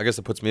 I guess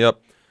it puts me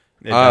up.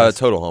 It does.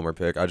 Total homer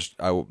pick. I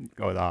Go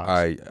with the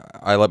Hawks.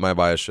 I let my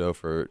bias show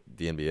for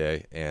the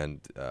NBA,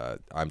 and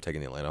I'm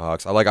taking the Atlanta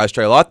Hawks. I like Ice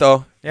Trey a lot,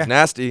 though. Yeah. He's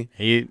nasty.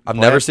 I've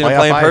Play- never seen him playoff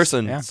play in ice.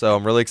 person, Yeah. so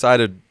I'm really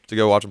excited to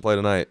go watch him play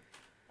tonight.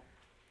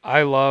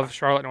 I love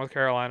Charlotte, North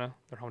Carolina.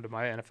 They're home to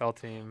my NFL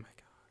team.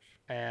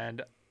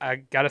 And I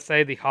got to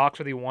say, the Hawks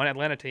are the one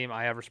Atlanta team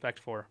I have respect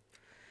for.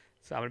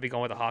 So I'm going to be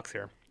going with the Hawks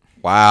here.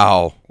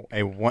 Wow.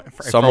 For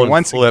Someone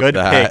once a clip good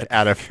that. pick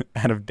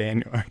out of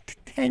Daniel.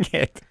 Dang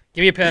it.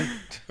 Give me a pin.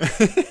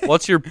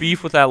 What's your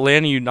beef with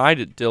Atlanta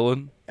United,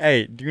 Dylan?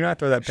 Hey, do not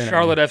throw that pin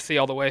Charlotte at me. FC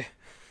all the way.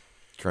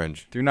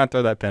 Cringe. Do not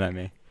throw that pin at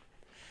me.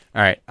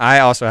 All right. I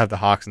also have the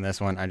Hawks in this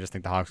one. I just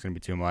think the Hawks are going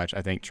to be too much.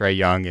 I think Trae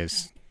Young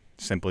is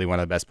simply one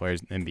of the best players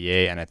in the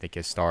NBA, and I think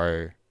his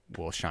star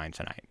will shine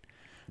tonight.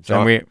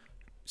 So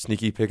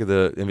Sneaky pick of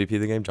the MVP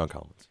of the game, John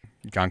Collins.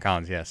 John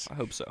Collins, yes. I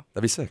hope so.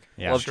 That'd be sick.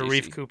 Yeah. Love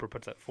Sharif JC. Cooper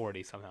puts up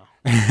 40 somehow.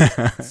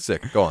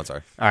 Sick. Go on,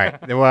 sorry. All right.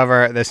 Then we'll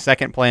have the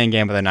second playing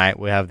game of the night.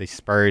 We have the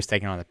Spurs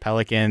taking on the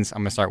Pelicans. I'm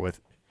going to start with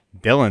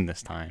Dylan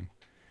this time.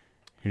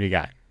 Who do you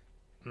got?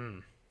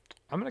 I'm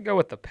going to go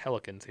with the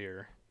Pelicans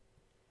here.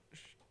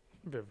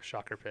 A bit of a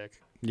shocker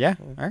pick. Yeah.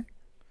 All right.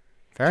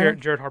 Fair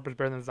enough. Jared Harper's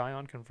better than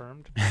Zion,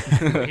 confirmed.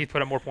 He's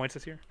put up more points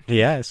this year.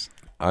 Yes.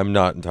 I'm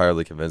not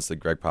entirely convinced that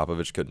Greg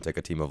Popovich couldn't take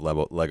a team of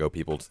Lego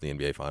people to the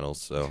NBA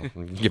Finals, so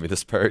give me the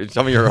Spurs.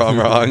 Tell me I'm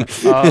wrong.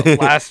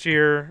 Last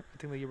year, I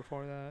think the year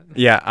before that.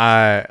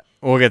 Yeah.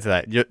 We'll get to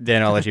that.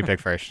 Dan, I'll let you pick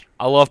first.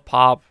 I love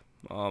Pop.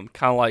 Kind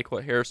of like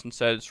what Harrison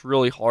said. It's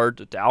really hard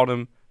to doubt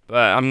him, but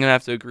I'm gonna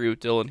have to agree with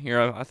Dylan here.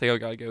 I think I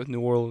gotta go with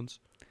New Orleans.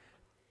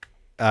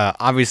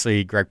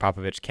 Obviously, Greg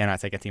Popovich cannot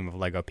take a team of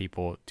Lego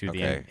people to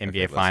the Okay, NBA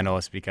listen.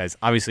 Finals because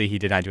obviously he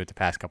did not do it the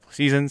past couple of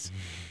seasons.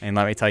 And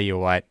let me tell you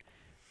what,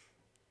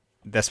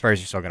 the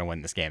Spurs are still going to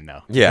win this game,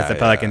 though. Yeah, Because the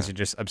Pelicans are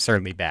just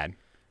absurdly bad.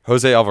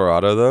 Jose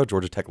Alvarado, though,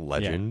 Georgia Tech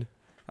legend.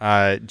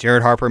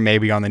 Jared Harper may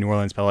be on the New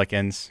Orleans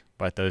Pelicans,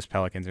 but those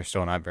Pelicans are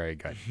still not very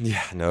good.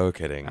 Yeah, no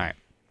kidding. All right.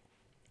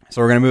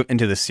 So we're going to move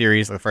into the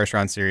series, the first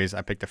round series.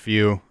 I picked a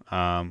few.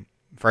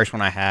 First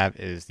one I have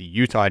is the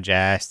Utah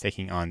Jazz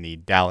taking on the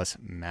Dallas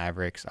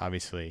Mavericks.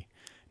 Obviously,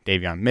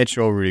 Davion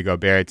Mitchell, Rudy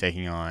Gobert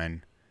taking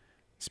on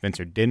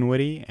Spencer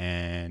Dinwiddie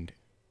and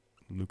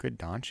Luka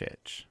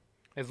Doncic.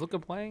 Is Luka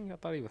playing? I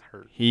thought he was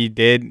hurt. He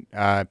did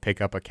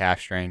pick up a calf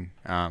strain.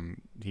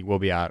 He will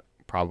be out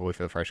probably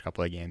for the first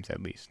couple of games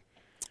at least.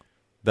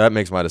 That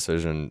makes my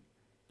decision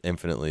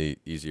infinitely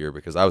easier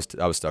because I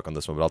was stuck on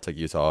this one, but I'll take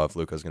Utah if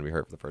Luka's going to be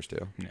hurt for the first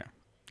two. Yeah.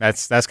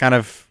 That's kind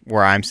of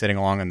where I'm sitting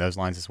along in those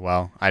lines as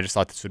well. I just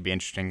thought this would be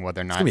interesting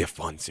whether or not. It's going to be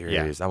a fun series.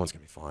 Yeah. That one's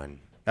going to be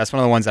fun. That's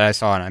one of the ones that I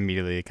saw and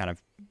immediately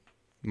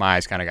my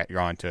eyes kind of got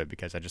drawn to it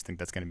because I just think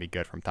that's going to be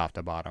good from top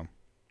to bottom.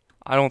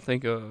 I don't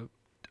think a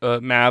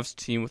Mavs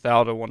team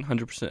without a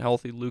 100%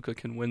 healthy Luka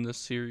can win this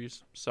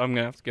series, so I'm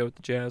going to have to go with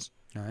the Jazz.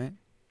 All right.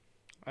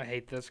 I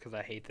hate this because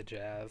I hate the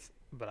Jazz,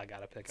 but I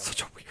got to pick them.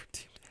 Such a weird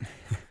team.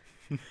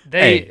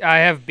 I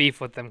have beef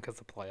with them because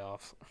of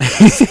playoffs.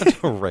 Such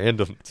a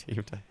random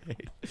team to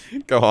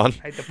hate. Go on.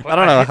 I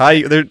don't know how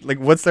you.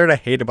 What's there to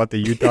hate about the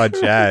Utah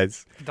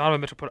Jazz?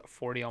 Donovan Mitchell put up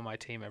 40 on my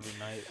team every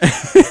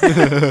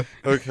night.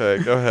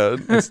 Okay, go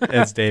ahead.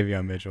 It's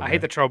Davion Mitchell. I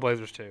hate the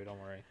Trailblazers too. Don't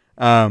worry.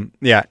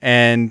 Yeah,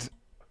 and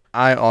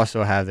I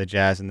also have the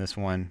Jazz in this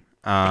one.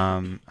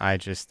 I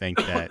just think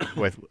that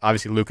with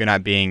obviously Luka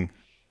not being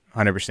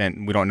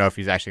 100%, we don't know if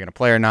he's actually going to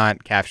play or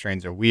not. Calf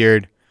strains are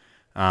weird.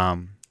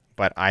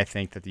 But I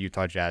think that the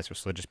Utah Jazz will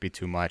still just be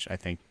too much. I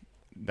think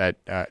that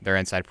their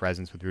inside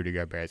presence with Rudy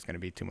Gobert is going to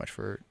be too much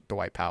for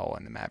Dwight Powell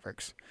and the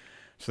Mavericks.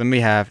 So then we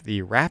have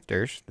the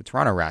Raptors, the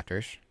Toronto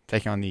Raptors,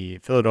 taking on the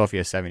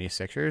Philadelphia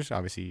 76ers.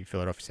 Obviously,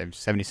 Philadelphia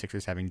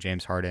 76ers having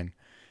James Harden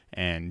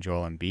and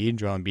Joel Embiid.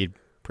 Joel Embiid,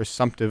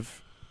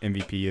 presumptive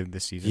MVP of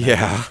this season.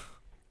 Yeah.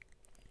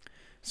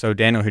 So,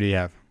 Daniel, who do you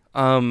have?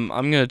 I'm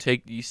going to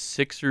take the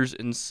Sixers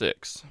in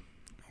 6.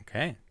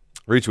 Okay.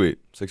 Retweet.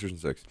 Sixers and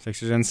 6.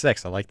 Sixers and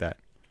 6. I like that.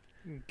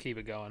 Keep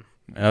it going.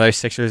 Another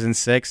Sixers and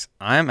 6.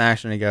 I'm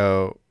actually going to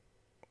go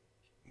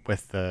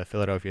with the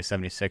Philadelphia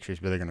 76ers,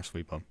 but they're going to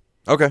sweep them.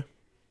 Okay.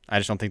 I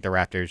just don't think the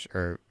Raptors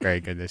are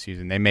very good this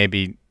season. They may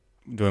be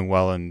doing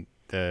well in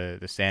the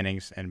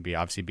standings and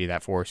obviously be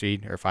that 4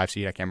 seed or 5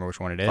 seed. I can't remember which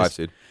one it is. 5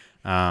 seed.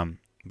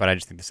 But I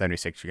just think the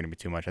 76ers are going to be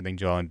too much. I think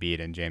Joel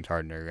Embiid and James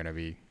Harden are going to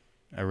be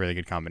a really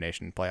good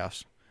combination in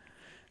playoffs.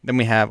 Then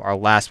we have our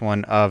last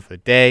one of the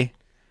day,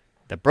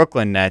 the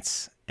Brooklyn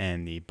Nets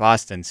and the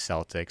Boston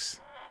Celtics.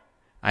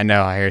 I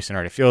know how Harrison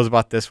already feels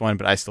about this one,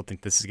 but I still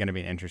think this is going to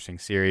be an interesting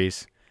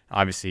series.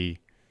 Obviously,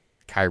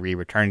 Kyrie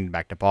returning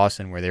back to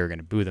Boston where they were going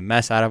to boo the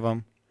mess out of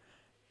him.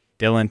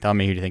 Dylan, tell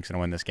me who do you think's going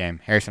to win this game.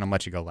 Harrison, I'll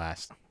let you go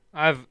last.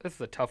 This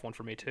is a tough one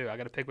for me too. I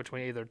got to pick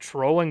between either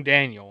trolling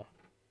Daniel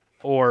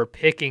or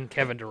picking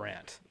Kevin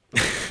Durant.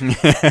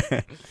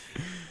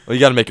 Well, you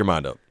got to make your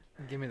mind up.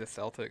 Give me the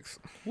Celtics.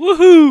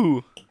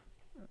 Woohoo!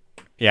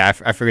 Yeah,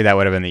 I figured that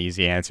would have been the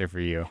easy answer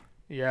for you.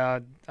 Yeah,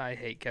 I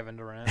hate Kevin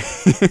Durant.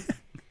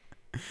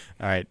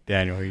 All right,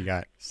 Daniel, who you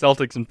got?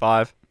 Celtics in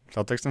 5.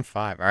 Celtics in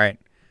 5. All right.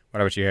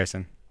 What about you,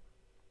 Harrison?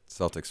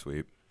 Celtics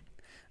sweep.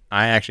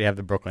 I actually have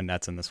the Brooklyn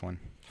Nets in this one.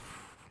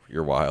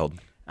 You're wild.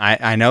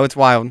 I know it's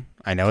wild.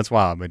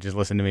 But just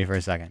listen to me for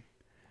a second.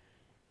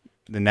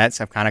 The Nets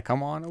have kind of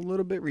come on a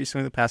little bit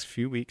recently the past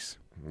few weeks.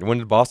 When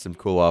did Boston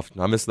cool off?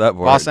 I missed that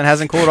part. Boston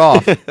hasn't cooled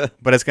off,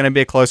 but it's going to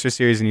be a closer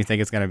series than you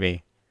think it's going to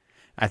be.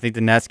 I think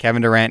the Nets,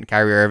 Kevin Durant,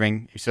 Kyrie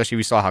Irving, especially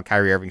we saw how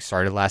Kyrie Irving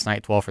started last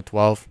night, 12 for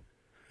 12.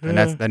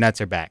 The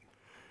Nets are back.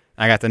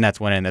 I got the Nets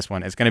winning this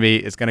one. It's going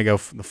to go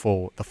the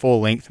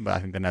full length, but I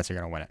think the Nets are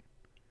going to win it.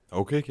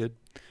 Okay, kid.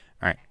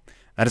 All right.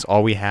 That is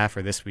all we have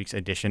for this week's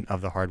edition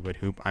of the Hardwood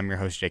Hoop. I'm your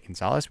host, Jake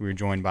Gonzalez. We were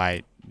joined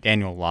by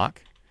Daniel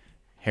Locke,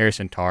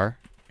 Harrison Tarr,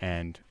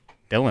 and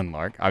Dylan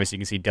Lark. Obviously, you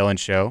can see Dylan's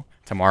show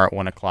tomorrow at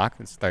 1 o'clock.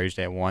 It's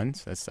Thursday at 1.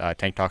 So that's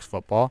Tank Talks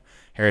Football.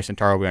 Harrison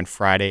Tarr will be on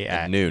Friday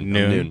at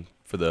noon.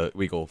 For the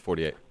Weagle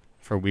 48.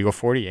 For Weagle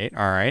 48.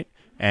 All right.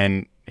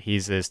 And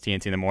he's this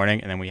TNT in the morning.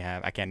 And then we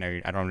have, I don't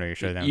know your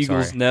show then.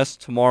 Eagles Nest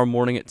tomorrow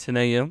morning at 10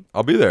 a.m.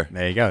 I'll be there.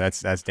 There you go.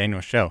 That's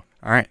Daniel's show.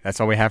 All right. That's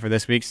all we have for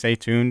this week. Stay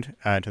tuned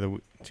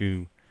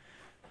to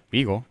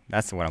Weagle.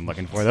 That's what I'm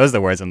looking for. Those are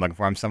the words I'm looking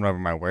for. I'm stumbling over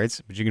my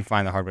words. But you can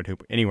find the Hardwood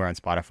Hoop anywhere on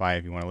Spotify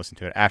if you want to listen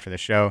to it after the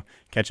show.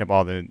 Catch up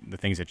all the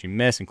things that you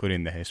miss,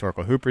 including the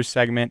Historical Hoopers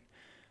segment.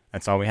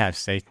 That's all we have.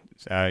 You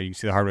can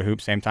see the Hardwood Hoop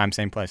same time,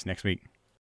 same place next week.